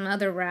route or some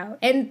other route.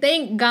 And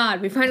thank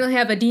God we finally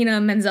have Idina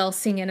Menzel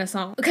singing a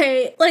song.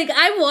 Okay, like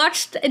I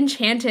watched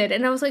Enchanted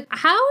and I was like,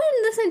 how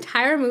in this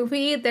entire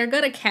movie they're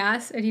gonna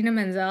cast Idina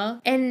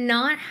Menzel and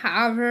not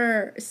have her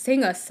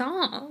sing a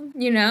song,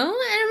 you know?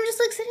 And I'm just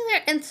like sitting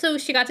there, and so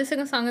she got to sing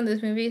a song in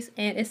those movies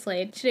and it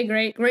slayed. She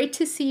did great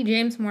to see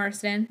James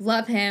Marsden.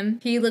 Love him.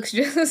 He looks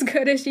just as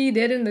good as she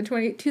did in the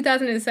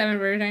 2007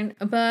 version.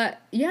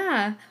 But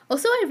yeah,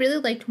 also I really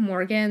liked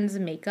Morgan's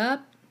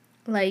makeup,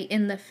 like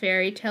in the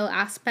fairy tale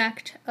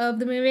aspect of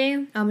the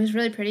movie. It was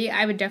really pretty.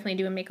 I would definitely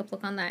do a makeup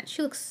look on that.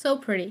 She looks so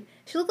pretty.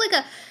 She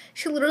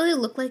literally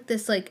looked like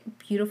this like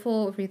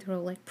beautiful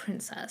ethereal like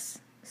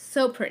princess.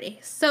 So pretty.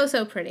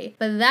 So pretty.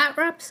 But that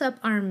wraps up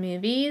our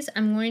movies.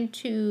 I'm going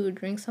to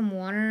drink some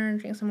water,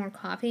 drink some more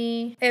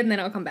coffee, and then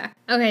I'll come back.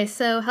 Okay,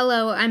 so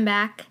hello, I'm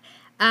back.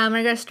 We're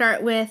going to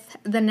start with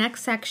the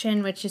next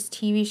section, which is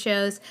TV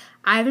shows.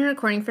 I've been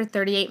recording for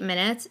 38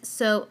 minutes,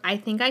 so I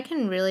think I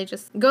can really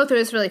just go through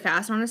this really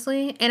fast,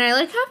 honestly. And I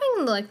like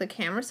having like the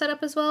camera set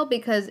up as well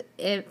because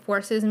it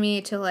forces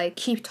me to like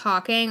keep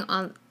talking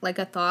on like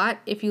a thought.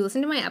 If you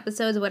listen to my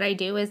episodes, what I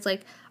do is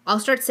like I'll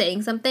start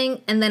saying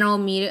something and then I'll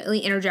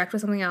immediately interject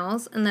with something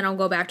else and then I'll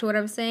go back to what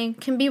I was saying.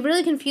 It can be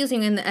really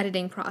confusing in the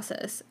editing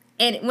process.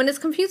 And when it's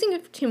confusing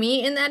to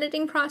me in the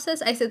editing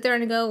process, I sit there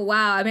and go,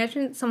 wow,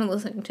 imagine someone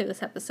listening to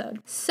this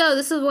episode. So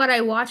this is what I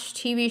watched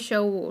TV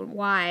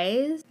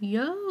show-wise.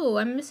 Yo,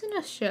 I'm missing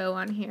a show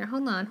on here.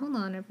 Hold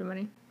on,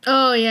 everybody.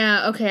 Oh,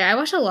 yeah, okay, I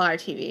watch a lot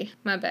of TV.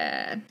 My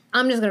bad.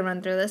 I'm just gonna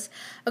run through this.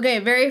 Okay,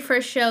 very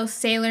first show,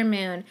 Sailor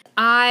Moon.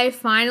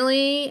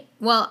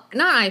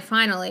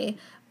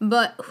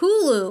 But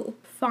Hulu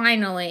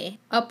finally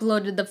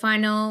uploaded the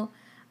final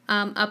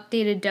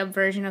updated dub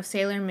version of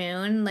Sailor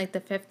Moon, like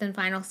the 5th and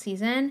final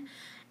season.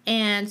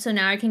 And so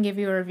now I can give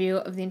you a review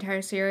of the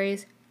entire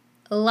series.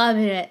 Loved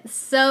it.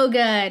 So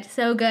good.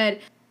 So good.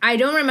 I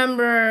don't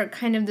remember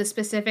kind of the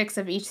specifics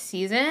of each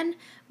season,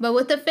 but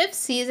with the 5th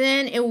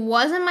season, it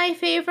wasn't my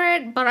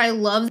favorite, but I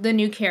loved the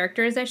new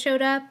characters that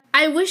showed up.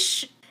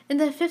 In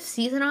the 5th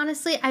season,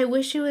 honestly, I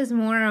wish it was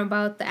more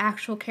about the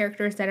actual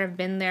characters that have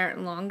been there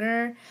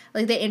longer.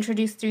 Like, they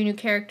introduced 3 new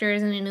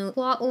characters and a new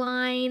plot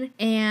line,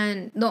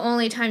 and the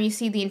only time you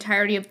see the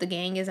entirety of the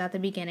gang is at the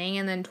beginning,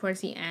 and then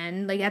towards the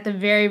end, like, at the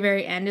very,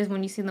 very end is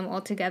when you see them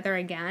all together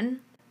again.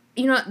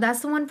 You know,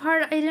 that's the one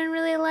part I didn't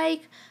really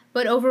like,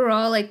 but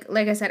overall, like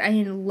I said, I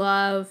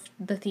loved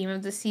the theme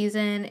of the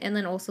season, and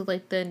then also,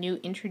 like, the new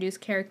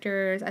introduced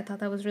characters. I thought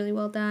that was really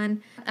well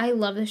done. I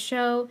love this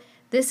show.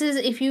 This is,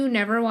 if you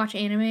never watch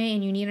anime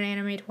and you need an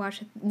anime to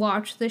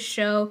watch this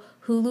show,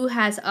 Hulu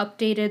has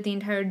updated the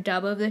entire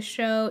dub of this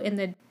show,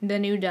 and the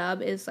new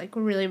dub is, like,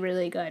 really,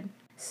 really good.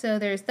 So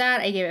there's that.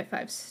 I gave it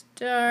 5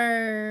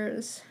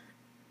 stars.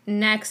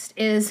 Next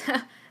is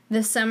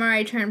The Summer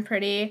I Turned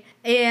Pretty,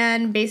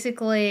 and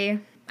basically,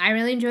 I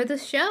really enjoyed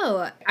this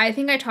show. I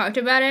think I talked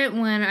about it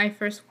when I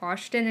first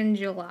watched it in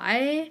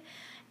July,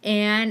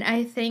 and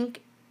I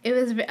think it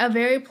was a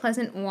very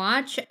pleasant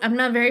watch. I'm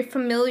not very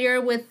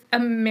familiar with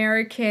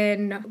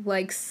American,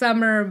 like,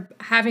 summer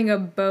having a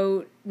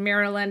boat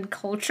Maryland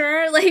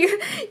culture. Like,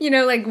 you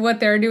know, like, what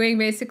they're doing,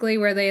 basically,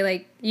 where they,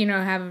 like, you know,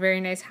 have a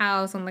very nice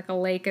house on, like, a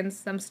lake and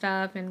some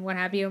stuff and what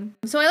have you.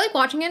 So I like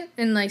watching it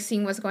and, like,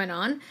 seeing what's going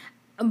on.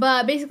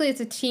 But basically,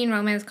 it's a teen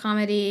romance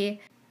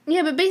comedy.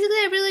 Yeah, but basically,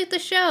 I really like the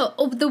show.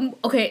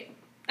 Okay,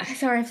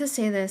 sorry, I have to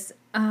say this.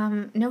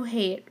 No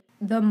hate.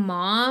 The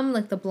mom,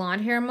 like the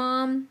blonde hair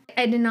mom,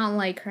 I did not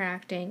like her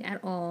acting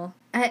at all.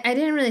 I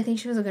didn't really think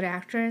she was a good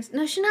actress.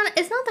 No, she's not.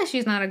 It's not that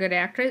she's not a good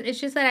actress. It's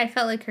just that I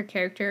felt like her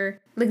character,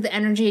 like the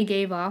energy it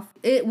gave off,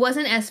 it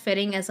wasn't as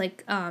fitting as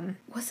like,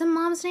 what's the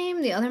mom's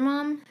name? The other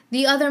mom?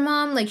 The other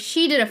mom, like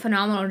she did a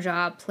phenomenal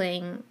job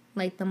playing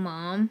like the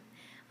mom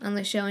on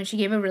the show and she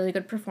gave a really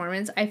good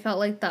performance. I felt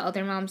like the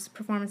other mom's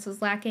performance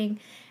was lacking.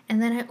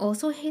 And then I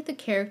also hate the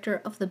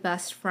character of the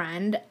best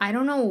friend. I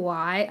don't know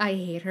why I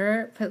hate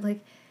her, but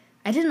like,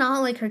 I did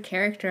not like her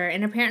character,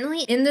 and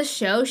apparently in the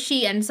show,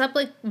 she ends up,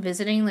 like,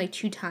 visiting, like,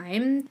 2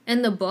 times.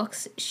 In the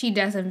books, she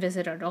doesn't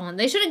visit at all, and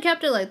they should have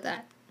kept it like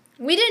that.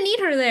 We didn't need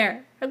her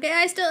there.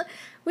 Okay,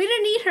 we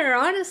didn't need her,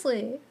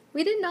 honestly.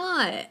 We did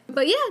not.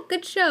 But yeah,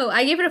 good show.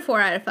 I gave it a 4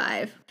 out of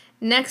 5.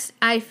 Next,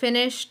 I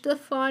finished the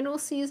final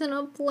season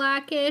of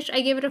Blackish.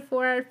 I gave it a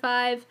 4 out of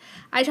 5.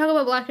 I talk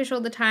about Blackish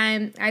all the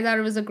time. I thought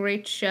it was a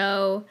great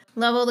show.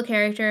 Love all the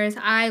characters.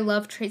 I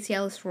love Tracy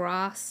Ellis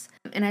Ross.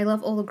 And I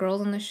love all the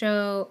girls on the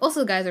show.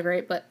 Also, the guys are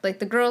great, but like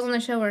the girls on the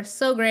show are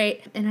so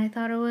great. And I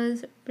thought it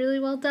was really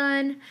well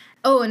done.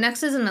 Oh, and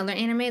next is another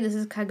anime. This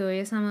is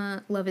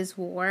Kaguya-sama Love is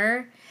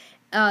War.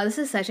 This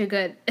is such a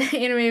good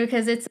anime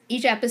because it's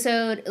each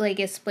episode like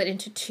is split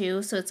into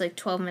 2, so it's like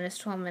 12 minutes,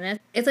 12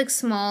 minutes. It's like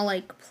small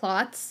like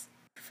plots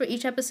for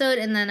each episode,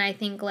 and then I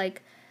think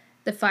like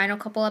the final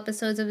couple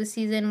episodes of the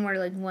season were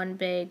like one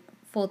big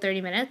full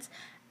 30 minutes.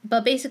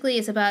 But basically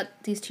it's about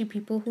these two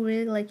people who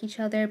really like each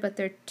other, but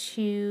they're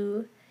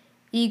too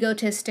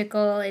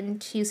egotistical and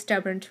too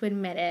stubborn to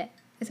admit it.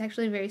 It's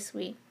actually very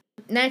sweet.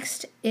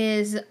 Next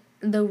is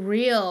The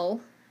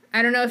Real.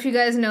 I don't know if you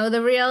guys know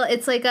The Real.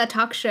 It's like a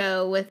talk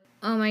show with,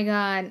 oh my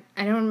god,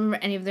 I don't remember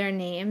any of their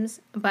names,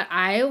 but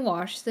I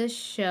watched this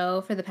show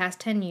for the past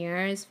 10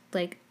 years,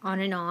 like on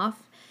and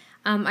off.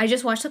 I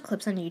just watched the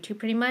clips on YouTube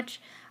pretty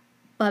much,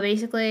 but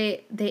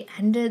basically they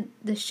ended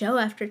the show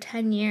after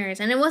 10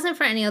 years, and it wasn't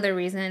for any other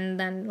reason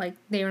than like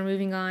they were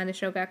moving on, the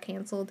show got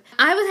canceled.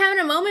 I was having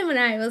a moment when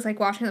I was like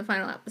watching the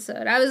final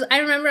episode. I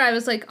remember I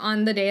was like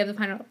on the day of the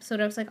final episode,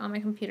 I was like on my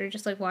computer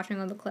just like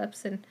watching all the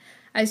clips, and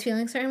I was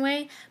feeling a certain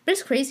way. But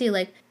it's crazy,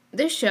 like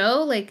this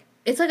show, like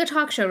it's like a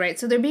talk show, right?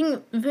 So they're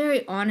being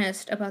very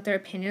honest about their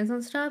opinions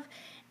and stuff.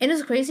 And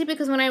it's crazy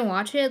because when I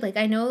watch it, like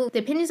I know the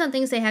opinions on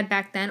things they had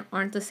back then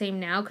aren't the same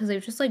now because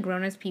they've just like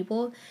grown as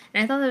people.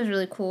 And I thought that was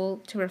really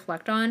cool to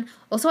reflect on.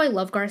 Also, I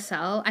love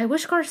Garcelle. I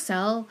wish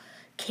Garcelle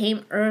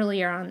came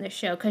earlier on this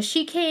show because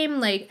she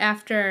came like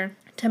after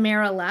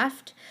Tamara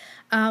left.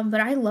 But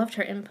I loved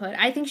her input.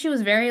 I think she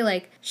was very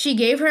like, she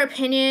gave her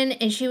opinion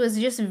and she was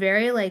just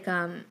very like,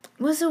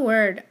 what's the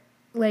word?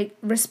 Like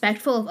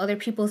respectful of other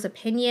people's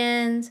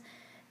opinions.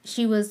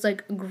 She was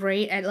like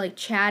great at like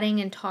chatting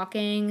and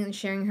talking and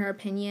sharing her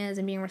opinions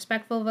and being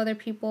respectful of other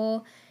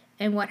people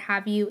and what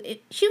have you.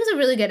 She was a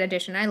really good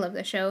addition. I love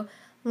the show.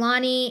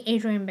 Lonnie,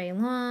 Adrienne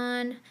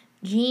Bailon,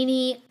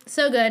 Jeannie,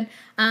 so good.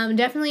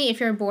 Definitely if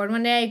you're bored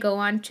one day, go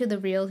on to The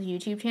Real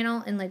YouTube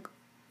channel and like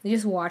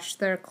just watch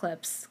their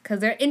clips because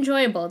they're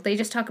enjoyable. They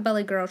just talk about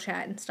like girl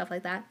chat and stuff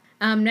like that.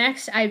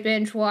 Next, I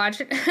binge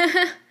watched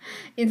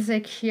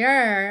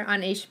Insecure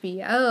on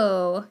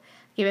HBO.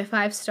 Gave it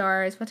 5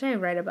 stars. What did I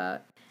write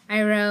about?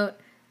 I wrote,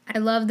 I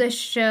love the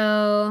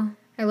show.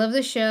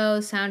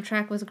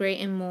 Soundtrack was great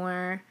and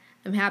more.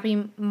 I'm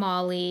happy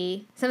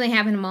Molly. Something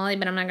happened to Molly,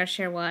 but I'm not going to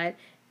share what.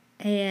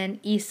 And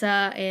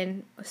Issa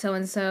and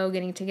so-and-so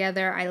getting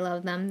together. I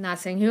love them. Not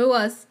saying who it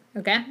was.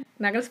 Okay?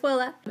 Not going to spoil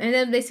that. And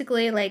then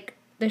basically, like,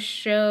 the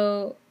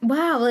show...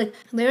 Wow, like,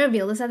 they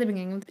revealed this at the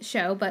beginning of the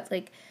show, but,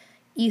 like,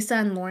 Issa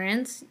and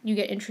Lawrence, you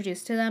get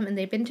introduced to them, and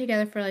they've been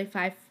together for, like,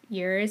 5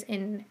 years,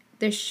 and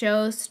the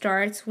show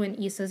starts when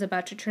Issa's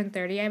about to turn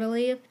 30, I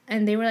believe,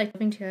 and they were, like,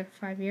 living together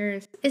for 5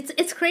 years.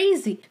 It's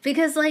crazy,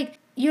 because, like,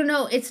 you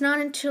know, it's not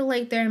until,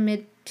 like, their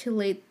mid to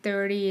late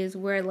 30s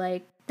where,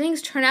 like,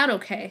 things turn out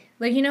okay.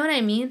 Like, you know what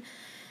I mean?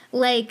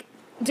 Like,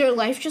 their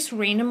life just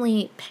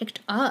randomly picked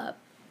up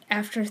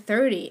after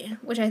 30,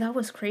 which I thought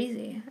was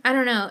crazy. I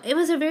don't know. It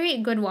was a very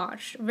good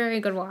watch. Very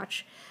good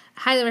watch.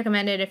 Highly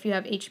recommend it if you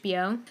have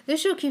HBO.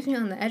 This show keeps me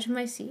on the edge of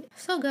my seat.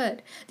 So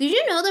good. Did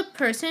you know the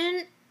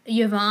person,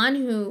 Yvonne,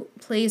 who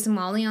plays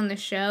Molly on the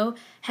show,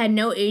 had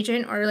no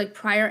agent or, like,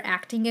 prior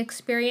acting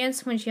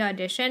experience when she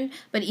auditioned,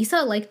 but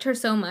Issa liked her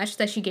so much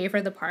that she gave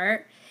her the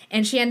part,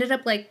 and she ended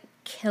up, like,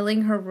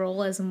 killing her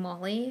role as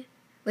Molly?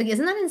 Like,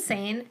 isn't that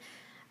insane?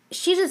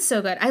 She did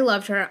so good. I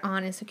loved her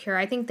on Insecure.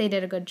 I think they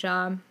did a good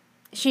job.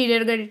 She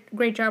did a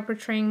great job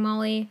portraying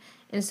Molly,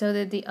 and so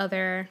did the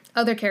other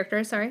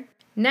characters, sorry.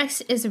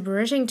 Next is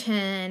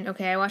Bridgerton.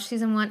 Okay, I watched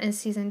season 1 and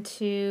season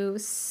 2.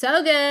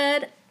 So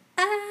good.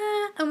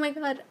 Oh my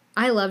god.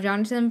 I love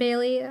Jonathan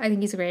Bailey. I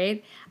think he's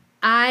great.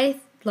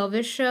 I love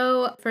this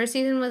show. First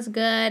season was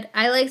good.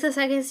 I liked the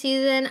second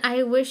season.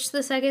 I wish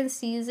the second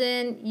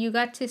season you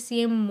got to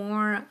see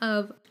more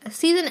of...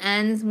 Season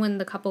ends when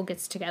the couple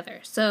gets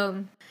together.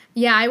 So,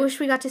 yeah, I wish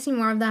we got to see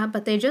more of that,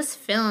 but they just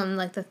filmed,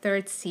 like, the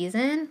 3rd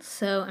season,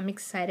 so I'm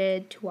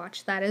excited to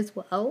watch that as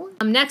well.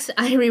 Next,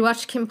 I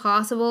rewatched Kim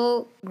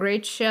Possible.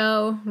 Great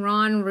show.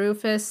 Ron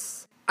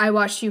Rufus. I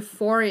watched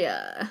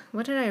Euphoria.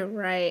 What did I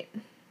write?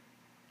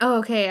 Oh,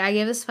 okay, I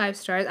gave this 5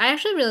 stars. I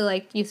actually really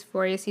liked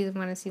Euphoria season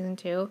 1 and season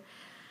 2.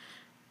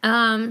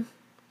 I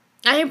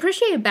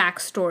appreciate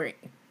backstory.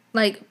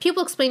 Like,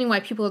 people explaining why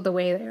people are the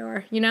way they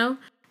are, you know?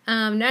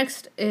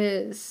 Next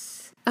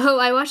is... Oh,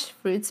 I watched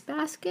Fruits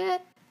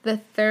Basket, the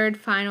 3rd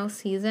final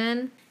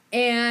season.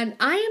 And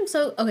I am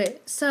so... Okay,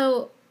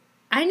 so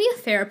I need a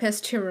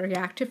therapist to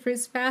react to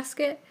Fruits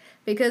Basket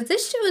because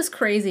this show is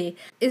crazy.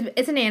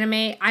 It's an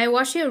anime. I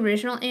watched the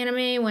original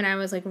anime when I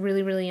was, like,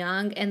 really, really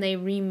young, and they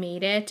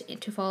remade it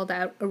to follow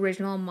that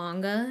original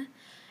manga.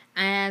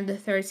 And the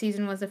 3rd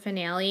season was the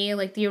finale.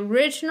 Like, the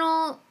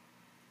original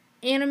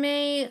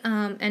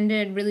anime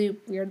ended really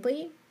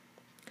weirdly,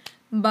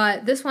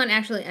 but this one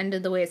actually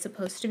ended the way it's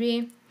supposed to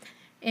be,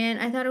 and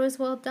I thought it was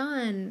well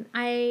done.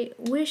 I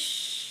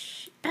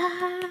wish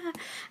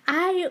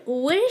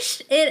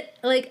it,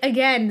 like,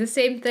 again, the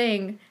same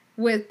thing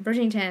with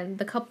Bridgerton.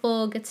 The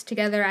couple gets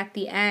together at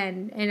the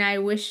end, and I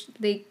wish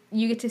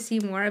you get to see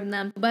more of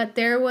them. But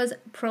there was a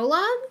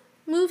prologue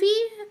movie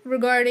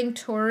regarding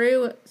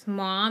Toru's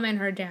mom and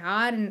her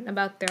dad and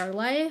about their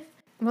life.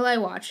 Will I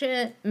watch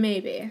it?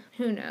 Maybe.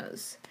 Who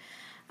knows?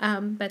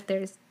 But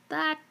there's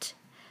that.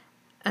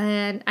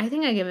 And I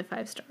think I give it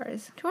 5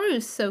 stars. Toru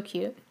is so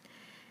cute.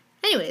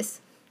 Anyways,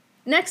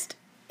 next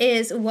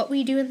is What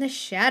We Do in the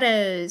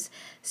Shadows.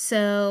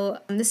 So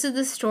this is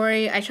the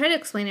story. I try to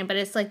explain it, but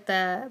it's like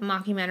the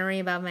mockumentary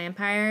about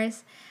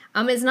vampires.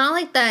 It's not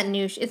like that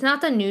it's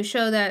not the new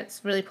show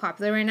that's really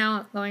popular right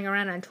now going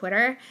around on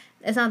Twitter.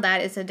 It's not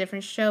that. It's a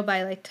different show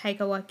by like Taika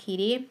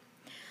Waititi.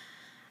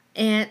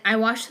 And I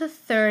watched the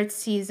 3rd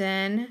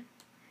season,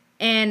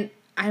 and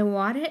I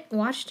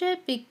watched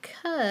it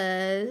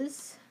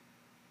because...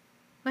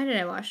 Why did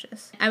I watch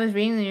this? I was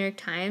reading the New York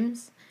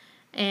Times,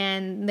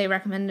 and they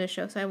recommended a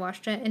show, so I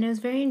watched it, and it was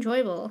very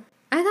enjoyable.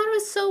 I thought it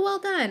was so well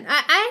done.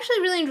 I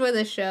actually really enjoy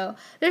this show.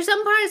 There's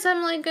some parts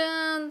I'm like,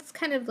 it's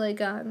kind of like,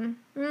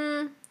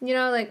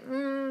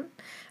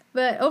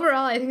 but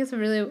overall, I think it's a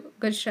really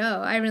good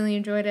show. I really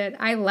enjoyed it.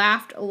 I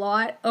laughed a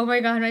lot. Oh my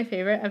god, my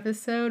favorite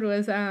episode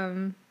was,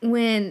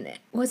 when,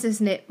 what's his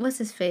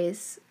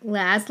face?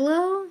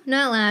 Laszlo?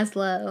 Not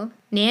Laszlo.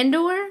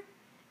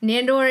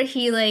 Nandor,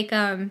 he, like,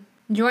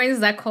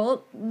 joins that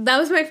cult. That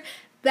was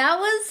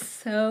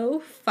so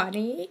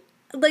funny.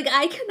 Like,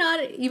 I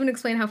cannot even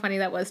explain how funny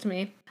that was to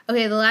me.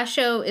 Okay, the last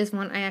show is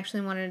one I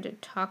actually wanted to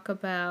talk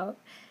about.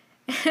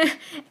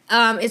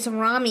 It's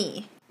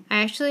Rami.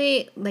 I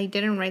actually, like,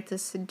 didn't write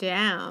this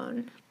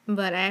down,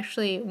 but I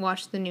actually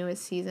watched the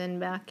newest season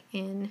back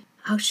in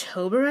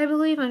October, I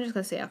believe. I'm just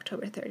gonna say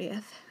October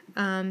 30th.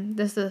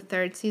 This is the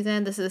 3rd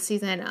season. This is the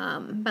season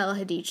Bella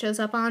Hadid shows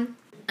up on.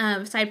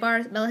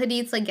 Sidebar, Bella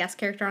Hadid's, like, guest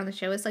character on the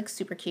show is, like,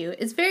 super cute.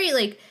 It's very,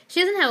 like, she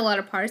doesn't have a lot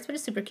of parts, but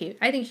it's super cute.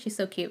 I think she's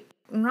so cute.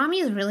 Rami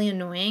is really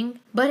annoying,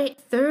 but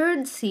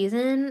 3rd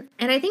season,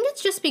 and I think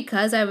it's just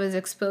because I was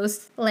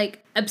exposed to,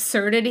 like,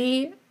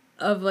 absurdity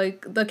of,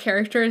 like, the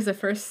characters the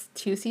first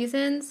 2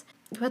 seasons.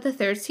 But the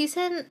 3rd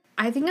season,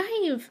 I think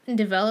I've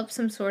developed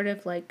some sort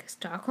of, like,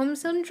 Stockholm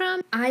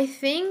syndrome. I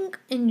think,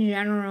 in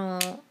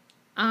general,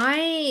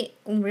 I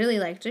really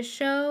like this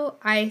show.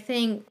 I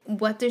think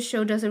what this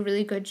show does a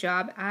really good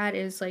job at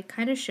is, like,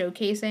 kind of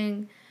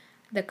showcasing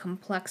the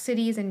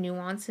complexities and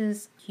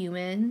nuances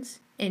humans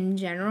in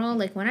general.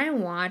 Like, when I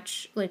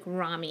watch, like,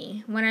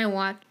 Rami, when I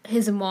watch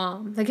his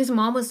mom, like, his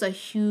mom was a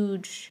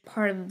huge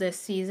part of this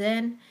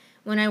season.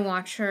 When I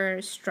watch her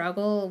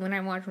struggle, when I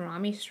watch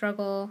Rami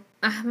struggle,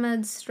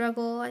 Ahmed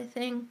struggle, I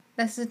think.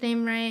 That's his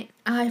name, right?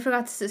 I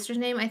forgot the sister's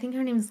name. I think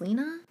her name's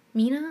Lena?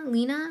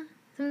 Lena?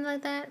 Something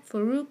like that.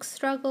 Farouk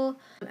struggle.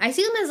 I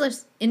see them as, like,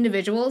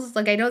 individuals.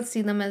 Like, I don't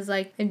see them as,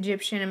 like,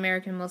 Egyptian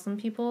American Muslim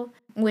people,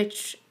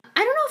 which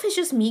I don't know if it's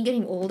just me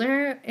getting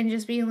older and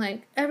just being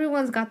like,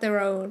 everyone's got their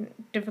own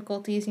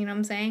difficulties, you know what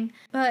I'm saying?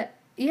 But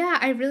yeah,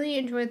 I really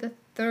enjoyed the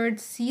 3rd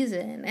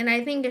season, and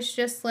I think it's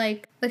just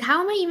like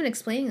how am I even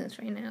explaining this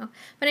right now?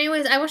 But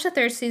anyways, I watched the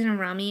 3rd season of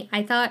Rami.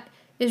 I thought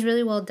it was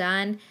really well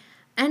done.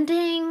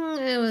 Ending,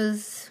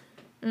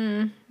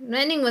 the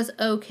ending was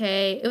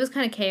okay. It was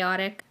kind of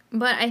chaotic,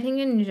 but I think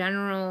in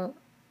general,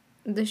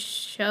 the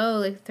show,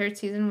 like, 3rd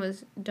season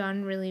was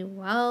done really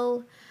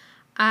well.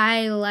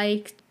 I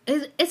liked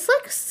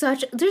it's like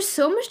there's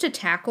so much to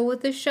tackle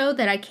with this show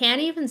that I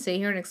can't even sit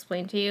here and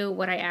explain to you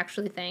what I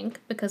actually think,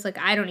 because, like,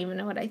 I don't even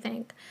know what I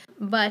think.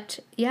 But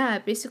yeah,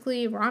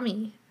 basically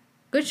Rami.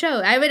 Good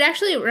show. I would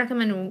actually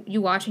recommend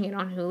you watching it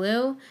on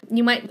Hulu.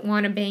 You might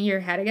want to bang your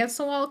head against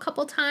the wall a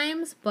couple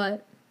times,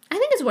 but I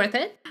think it's worth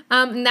it.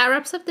 And that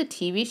wraps up the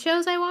TV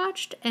shows I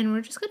watched, and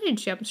we're just going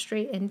to jump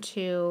straight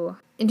into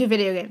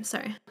video games,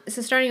 sorry.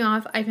 So starting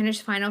off, I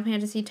finished Final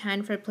Fantasy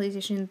X for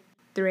PlayStation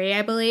 3,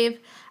 I believe.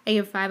 I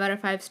give 5 out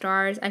of 5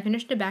 stars. I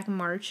finished it back in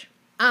March.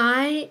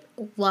 I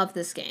love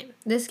this game.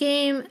 This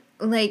game,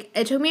 like,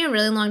 it took me a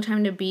really long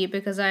time to beat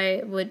because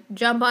I would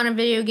jump on a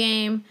video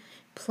game,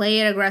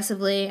 play it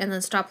aggressively, and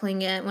then stop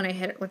playing it when I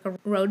hit, like, a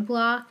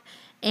roadblock.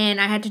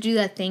 And I had to do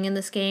that thing in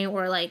this game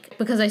where, like,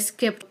 because I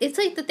skipped, it's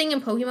like the thing in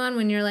Pokemon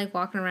when you're, like,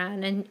 walking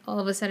around and all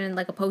of a sudden,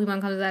 like, a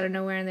Pokemon comes out of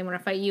nowhere and they want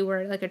to fight you,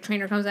 or, like, a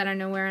trainer comes out of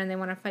nowhere and they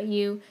want to fight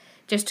you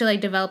just to, like,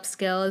 develop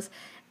skills.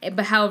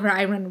 But however,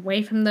 I run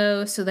away from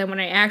those, so then when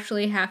I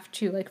actually have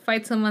to, like,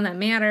 fight someone that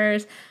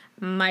matters,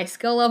 my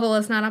skill level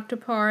is not up to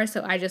par,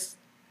 so I just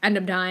end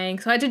up dying.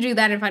 So I had to do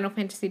that in Final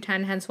Fantasy X,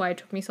 hence why it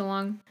took me so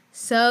long.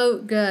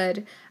 So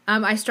good.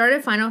 I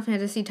started Final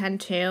Fantasy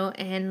X too,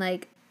 and,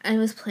 like, I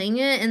was playing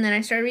it, and then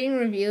I started reading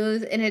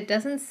reviews, and it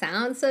doesn't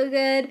sound so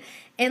good,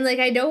 and, like,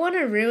 I don't want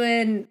to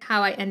ruin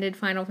how I ended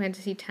Final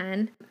Fantasy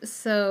X,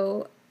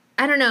 so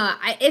I don't know.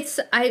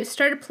 I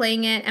started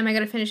playing it. Am I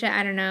going to finish it?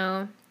 I don't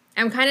know.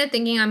 I'm kind of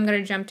thinking I'm going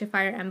to jump to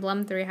Fire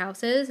Emblem Three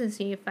Houses and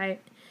see if I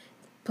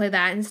play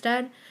that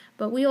instead.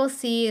 But we will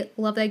see.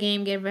 Love that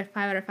game. Gave it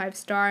 5 out of 5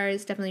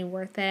 stars. Definitely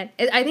worth it.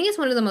 I think it's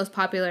one of the most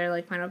popular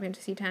like Final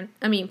Fantasy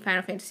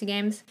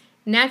games.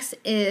 Next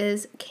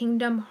is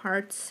Kingdom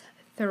Hearts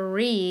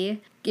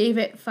 3. Gave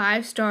it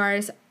 5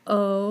 stars.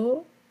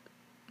 Oh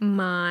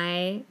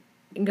my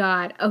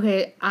god.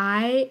 Okay,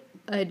 I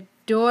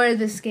adore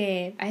this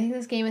game. I think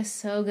this game is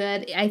so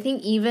good. I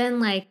think even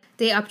like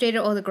they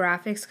updated all the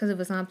graphics because it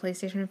was on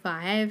PlayStation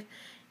 5,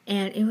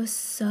 and it was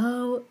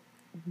so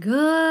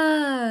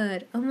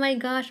good. Oh my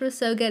gosh, it was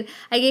so good.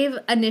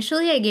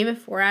 Initially I gave it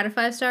 4 out of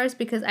 5 stars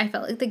because I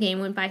felt like the game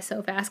went by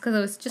so fast because I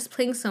was just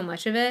playing so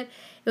much of it.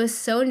 It was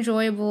so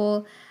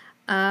enjoyable.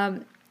 I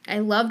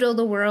loved all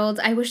the worlds.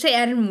 I wish they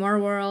added more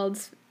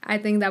worlds. I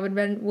think that would have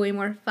been way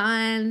more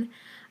fun.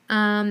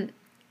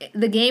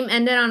 The game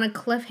ended on a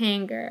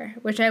cliffhanger,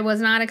 which I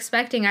was not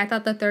expecting. I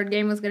thought the third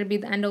game was going to be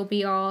the end-all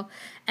be-all.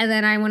 And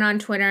then I went on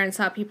Twitter and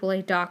saw people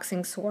like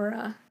doxing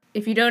Sora.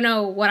 If you don't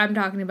know what I'm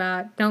talking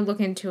about, don't look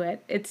into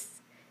it.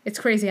 It's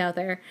crazy out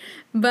there.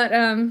 But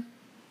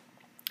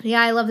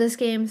yeah, I love this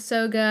game.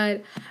 So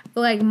good.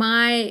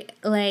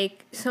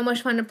 So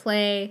much fun to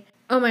play.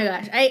 Oh my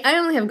gosh, I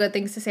only have good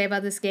things to say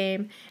about this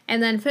game.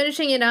 And then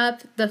finishing it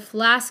up, the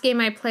last game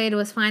I played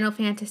was Final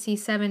Fantasy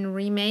VII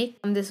Remake.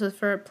 This was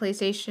for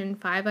PlayStation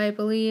 5, I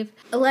believe.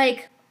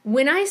 Like,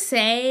 when I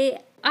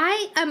say,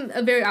 I am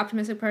a very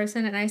optimistic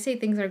person and I say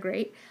things are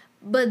great,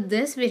 but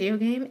this video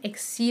game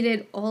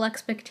exceeded all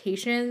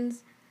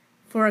expectations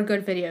for a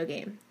good video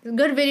game. A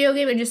good video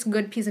game and just a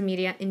good piece of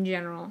media in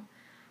general.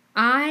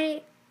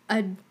 I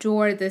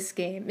adore this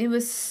game. It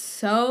was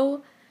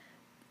so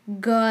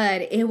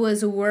good. It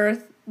was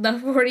worth the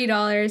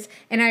 $40,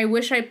 and I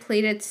wish I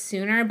played it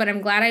sooner, but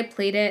I'm glad I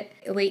played it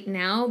late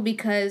now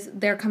because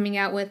they're coming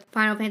out with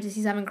Final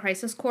Fantasy VII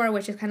Crisis Core,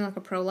 which is kind of like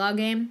a prologue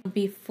game,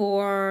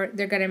 before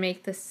they're going to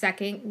make the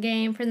second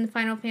game for the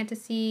Final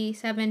Fantasy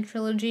VII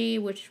trilogy,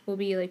 which will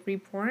be like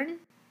Reborn.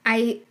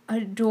 I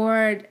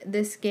adored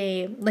this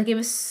game. Like, it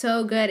was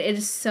so good. It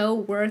is so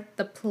worth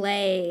the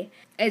play.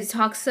 It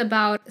talks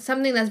about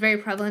something that's very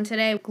prevalent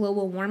today,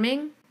 global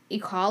warming,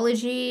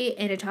 ecology,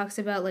 and it talks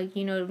about like,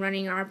 you know,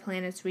 running our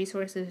planet's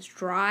resources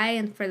dry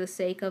and for the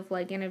sake of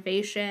like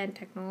innovation,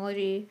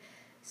 technology,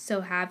 so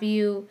have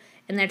you.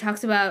 And then it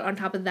talks about on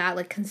top of that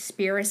like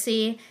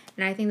conspiracy,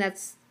 and I think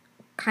that's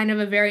kind of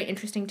a very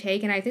interesting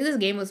take, and I think this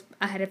game was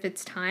ahead of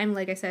its time.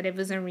 Like I said, it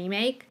was a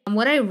remake.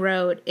 What I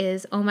wrote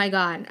is, oh my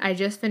god, I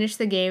just finished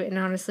the game and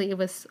honestly it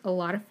was a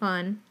lot of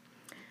fun.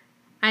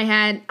 I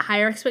had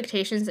higher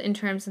expectations in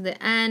terms of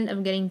the end,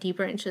 of getting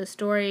deeper into the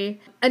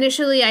story.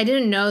 Initially, I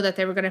didn't know that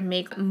they were going to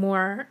make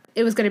more.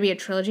 It was going to be a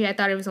trilogy. I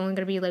thought it was only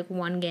going to be like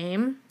one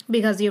game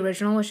because the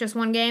original was just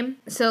one game.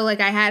 So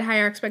like I had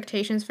higher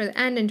expectations for the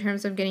end in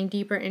terms of getting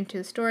deeper into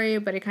the story,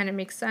 but it kind of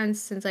makes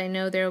sense since I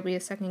know there will be a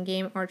second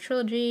game or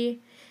trilogy.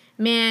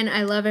 Man,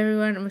 I love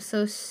everyone. I'm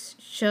so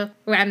shook.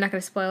 Well, I'm not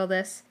going to spoil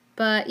this.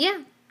 But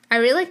yeah, I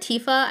really like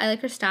Tifa. I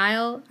like her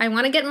style. I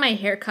want to get my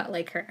hair cut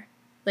like her.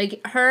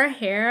 Like, her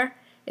hair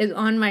is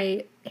on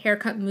my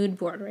haircut mood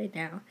board right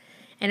now.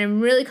 And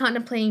I'm really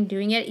contemplating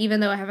doing it, even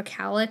though I have a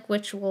cowlick,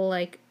 which will,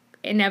 like,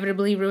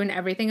 inevitably ruin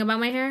everything about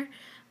my hair.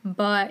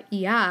 But,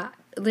 yeah,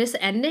 this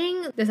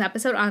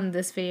episode on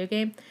this video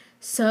game,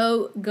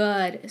 so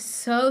good.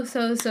 So,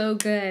 so, so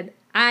good.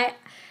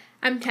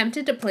 I'm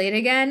tempted to play it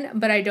again,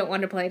 but I don't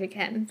want to play it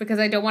again because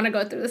I don't want to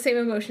go through the same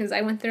emotions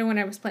I went through when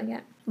I was playing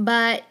it.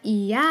 But,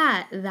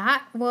 yeah,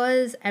 that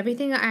was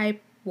everything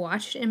I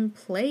watched and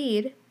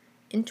played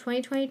in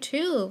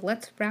 2022.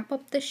 Let's wrap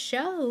up the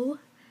show.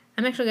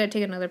 I'm actually going to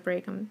take another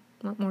break. I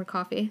want more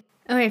coffee.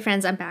 Okay,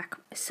 friends, I'm back.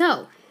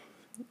 So,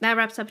 that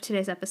wraps up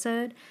today's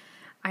episode.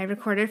 I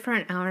recorded for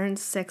 1 hour and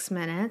 6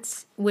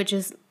 minutes, which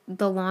is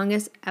the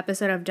longest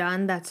episode I've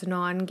done that's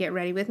non-Get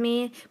Ready With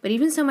Me. But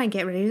even so, my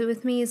Get Ready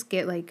With Me's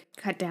get, like,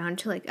 cut down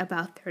to, like,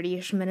 about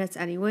 30-ish minutes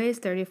anyways,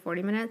 30 to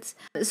 40 minutes.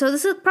 So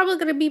this is probably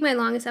going to be my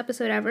longest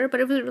episode ever, but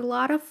it was a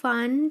lot of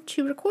fun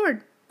to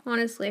record,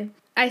 honestly.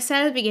 I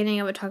said at the beginning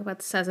I would talk about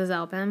the SZA's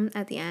album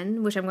at the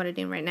end, which I'm going to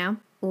do right now.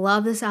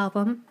 Love this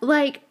album.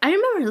 Like, I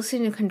remember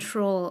listening to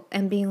Control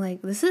and being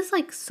like, this is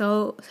like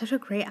such a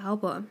great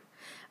album.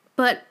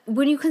 But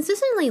when you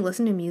consistently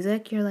listen to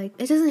music, you're like,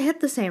 it doesn't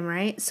hit the same,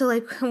 right? So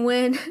like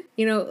when,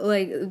 you know,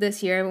 like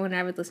this year when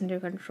I would listen to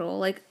Control,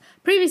 like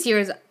previous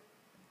years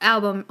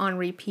album on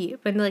repeat,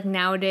 but like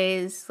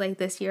nowadays, like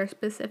this year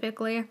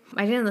specifically,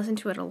 I didn't listen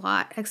to it a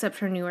lot except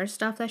for newer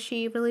stuff that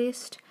she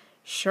released.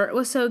 Shirt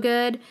was so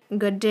good.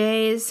 Good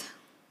Days.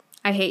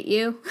 I Hate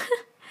You.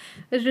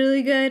 It was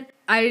really good.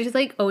 I just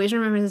like always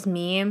remember this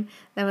meme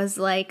that was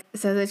like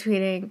SZA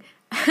tweeting,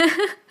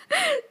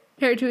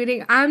 her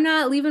tweeting, I'm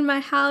not leaving my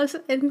house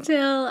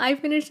until I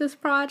finish this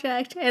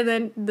project. And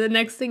then the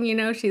next thing you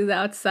know, she's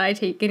outside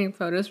getting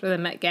photos for the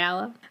Met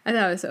Gala. I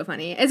thought it was so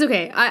funny. It's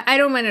okay. I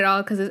don't mind at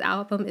all because this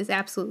album is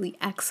absolutely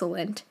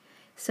excellent.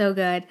 So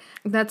good.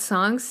 That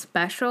song,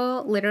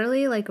 Special,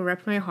 literally like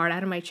ripped my heart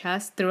out of my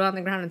chest, threw it on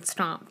the ground and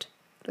stomped.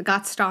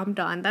 got stomped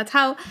on. That's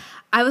how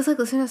I was like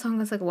listening to the song. I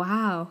was like,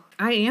 wow,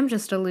 I am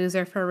just a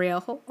loser for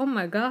real. Oh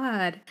my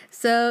god.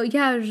 So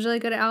yeah, it was a really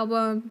good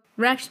album.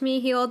 Wrecked me,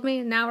 healed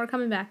me. Now we're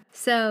coming back.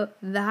 So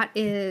that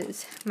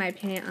is my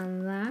opinion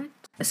on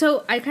that.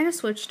 So I kind of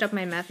switched up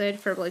my method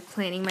for like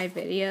planning my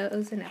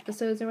videos and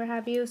episodes or what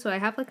have you. So I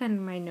have like on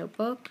my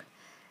notebook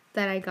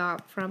that I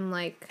got from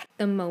like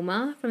the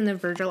MoMA, from the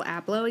Virgil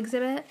Abloh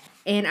exhibit.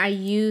 And I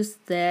use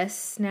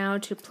this now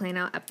to plan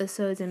out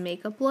episodes and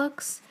makeup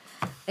looks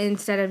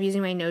instead of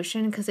using my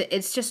Notion because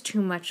it's just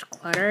too much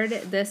cluttered.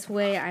 This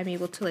way I'm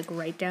able to like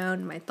write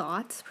down my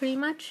thoughts pretty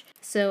much.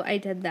 So I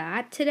did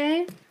that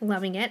today,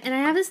 loving it. And I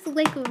have this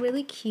like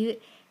really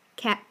cute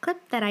cat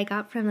clip that I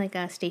got from like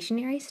a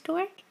stationery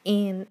store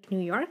in New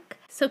York.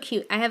 So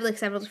cute. I have like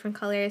several different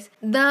colors.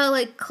 The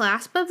like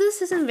clasp of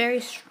this isn't very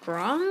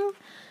strong,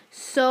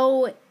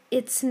 so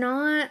it's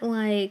not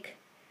like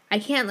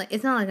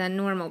it's not like a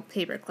normal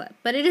paper clip,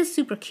 but it is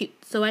super cute,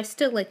 so I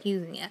still like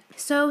using it.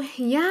 So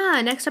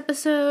yeah, next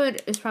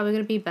episode is probably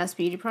going to be best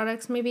beauty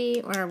products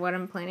maybe, or what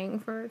I'm planning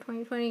for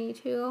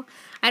 2022.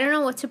 I don't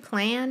know what to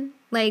plan.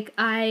 Like,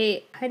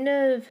 I kind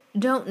of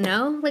don't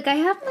know. Like, I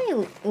have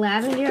my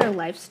Lavender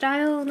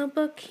Lifestyle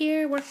notebook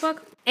here, workbook,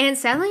 and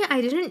sadly, I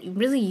didn't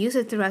really use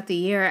it throughout the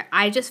year.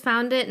 I just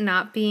found it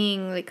not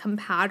being, like,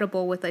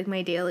 compatible with, like,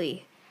 my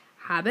daily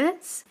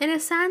habits in a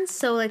sense,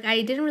 so like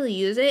I didn't really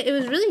use it. It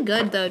was really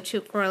good though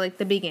for like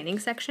the beginning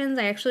sections.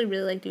 I actually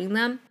really like doing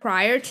them.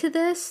 Prior to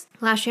this,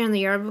 last year and the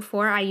year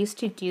before, I used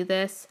to do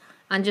this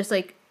on just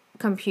like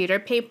computer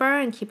paper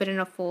and keep it in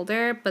a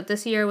folder, but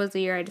this year was the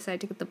year I decided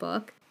to get the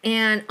book.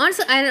 And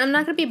honestly, I'm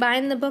not gonna be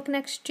buying the book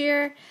next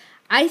year.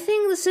 I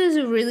think this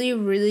is really,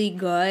 really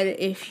good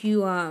if you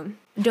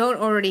don't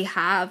already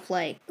have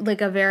like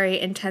a very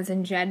intense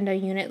agenda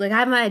unit. Like I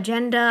have my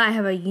agenda,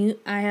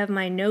 I have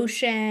my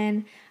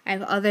Notion, I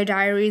have other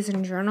diaries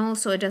and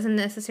journals, so it doesn't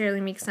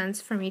necessarily make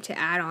sense for me to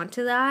add on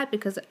to that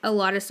because a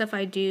lot of stuff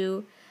I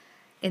do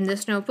in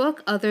this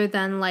notebook, other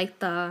than like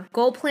the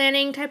goal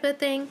planning type of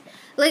thing.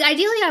 Like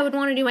ideally I would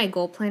want to do my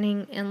goal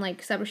planning in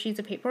like separate sheets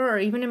of paper or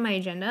even in my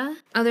agenda,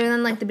 other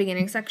than like the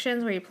beginning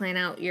sections where you plan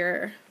out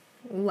your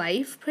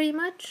life pretty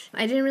much.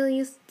 I didn't really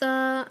use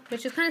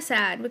which is kind of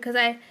sad because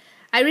I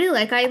really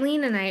like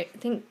Eileen and I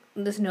think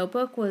this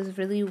notebook was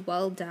really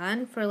well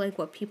done for like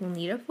what people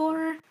need it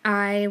for.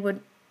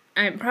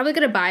 I'm probably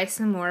going to buy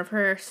some more of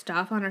her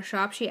stuff on her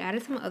shop. She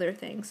added some other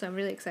things, so I'm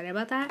really excited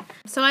about that.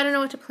 So I don't know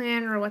what to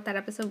plan or what that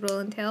episode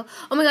will entail.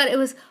 Oh my god, it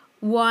was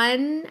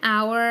 1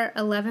 hour,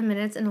 11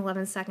 minutes, and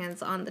 11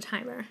 seconds on the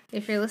timer.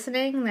 If you're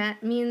listening,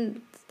 that means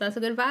that's a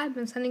good vibe.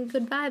 I'm sending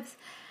good vibes.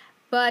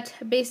 But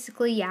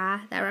basically,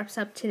 yeah, that wraps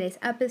up today's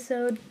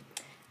episode.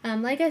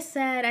 Like I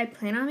said, I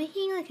plan on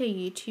making like a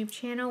YouTube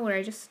channel where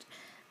I just...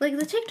 Like,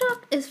 the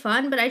TikTok is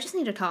fun, but I just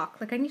need to talk.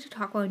 Like, I need to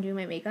talk while I'm doing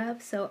my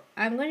makeup. So,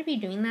 I'm going to be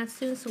doing that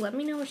soon. So, let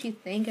me know what you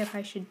think if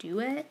I should do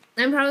it.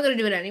 I'm probably going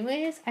to do it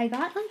anyways. I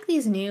got, like,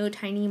 these new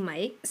tiny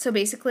mics. So,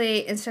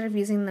 basically, instead of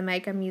using the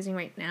mic I'm using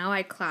right now,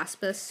 I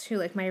clasp this to,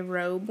 like, my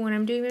robe when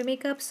I'm doing my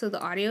makeup. So,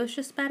 the audio is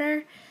just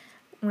better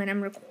when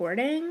I'm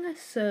recording.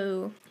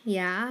 So,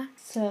 yeah.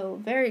 So,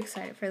 very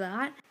excited for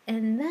that.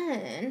 And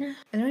then, is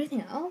there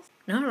anything else?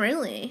 Not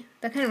really.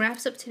 That kind of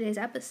wraps up today's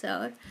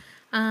episode.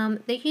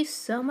 Thank you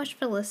so much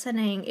for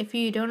listening. If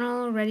you don't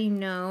already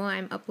know,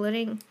 I'm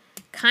uploading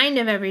kind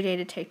of every day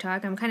to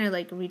TikTok. I'm kind of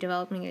like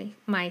redeveloping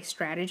my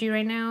strategy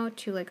right now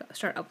to like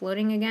start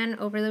uploading again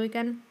over the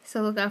weekend.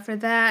 So look out for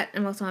that.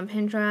 I'm also on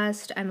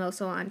Pinterest. I'm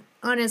also on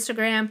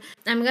Instagram.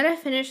 I'm gonna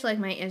finish like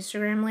my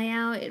Instagram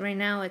layout. Right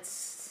now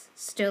it's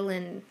still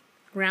in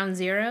ground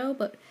zero,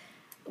 but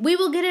we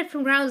will get it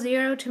from ground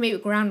zero to maybe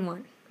ground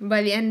one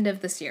by the end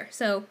of this year.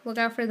 So look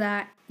out for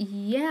that.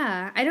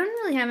 Yeah, I don't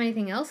really have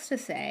anything else to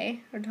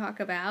say or talk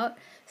about.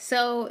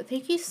 So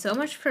thank you so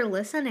much for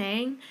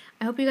listening.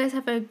 I hope you guys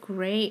have a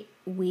great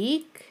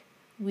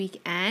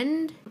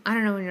weekend. I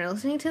don't know when you're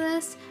listening to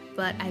this,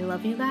 but I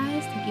love you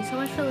guys. Thank you so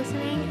much for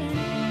listening,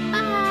 and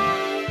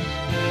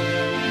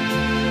bye!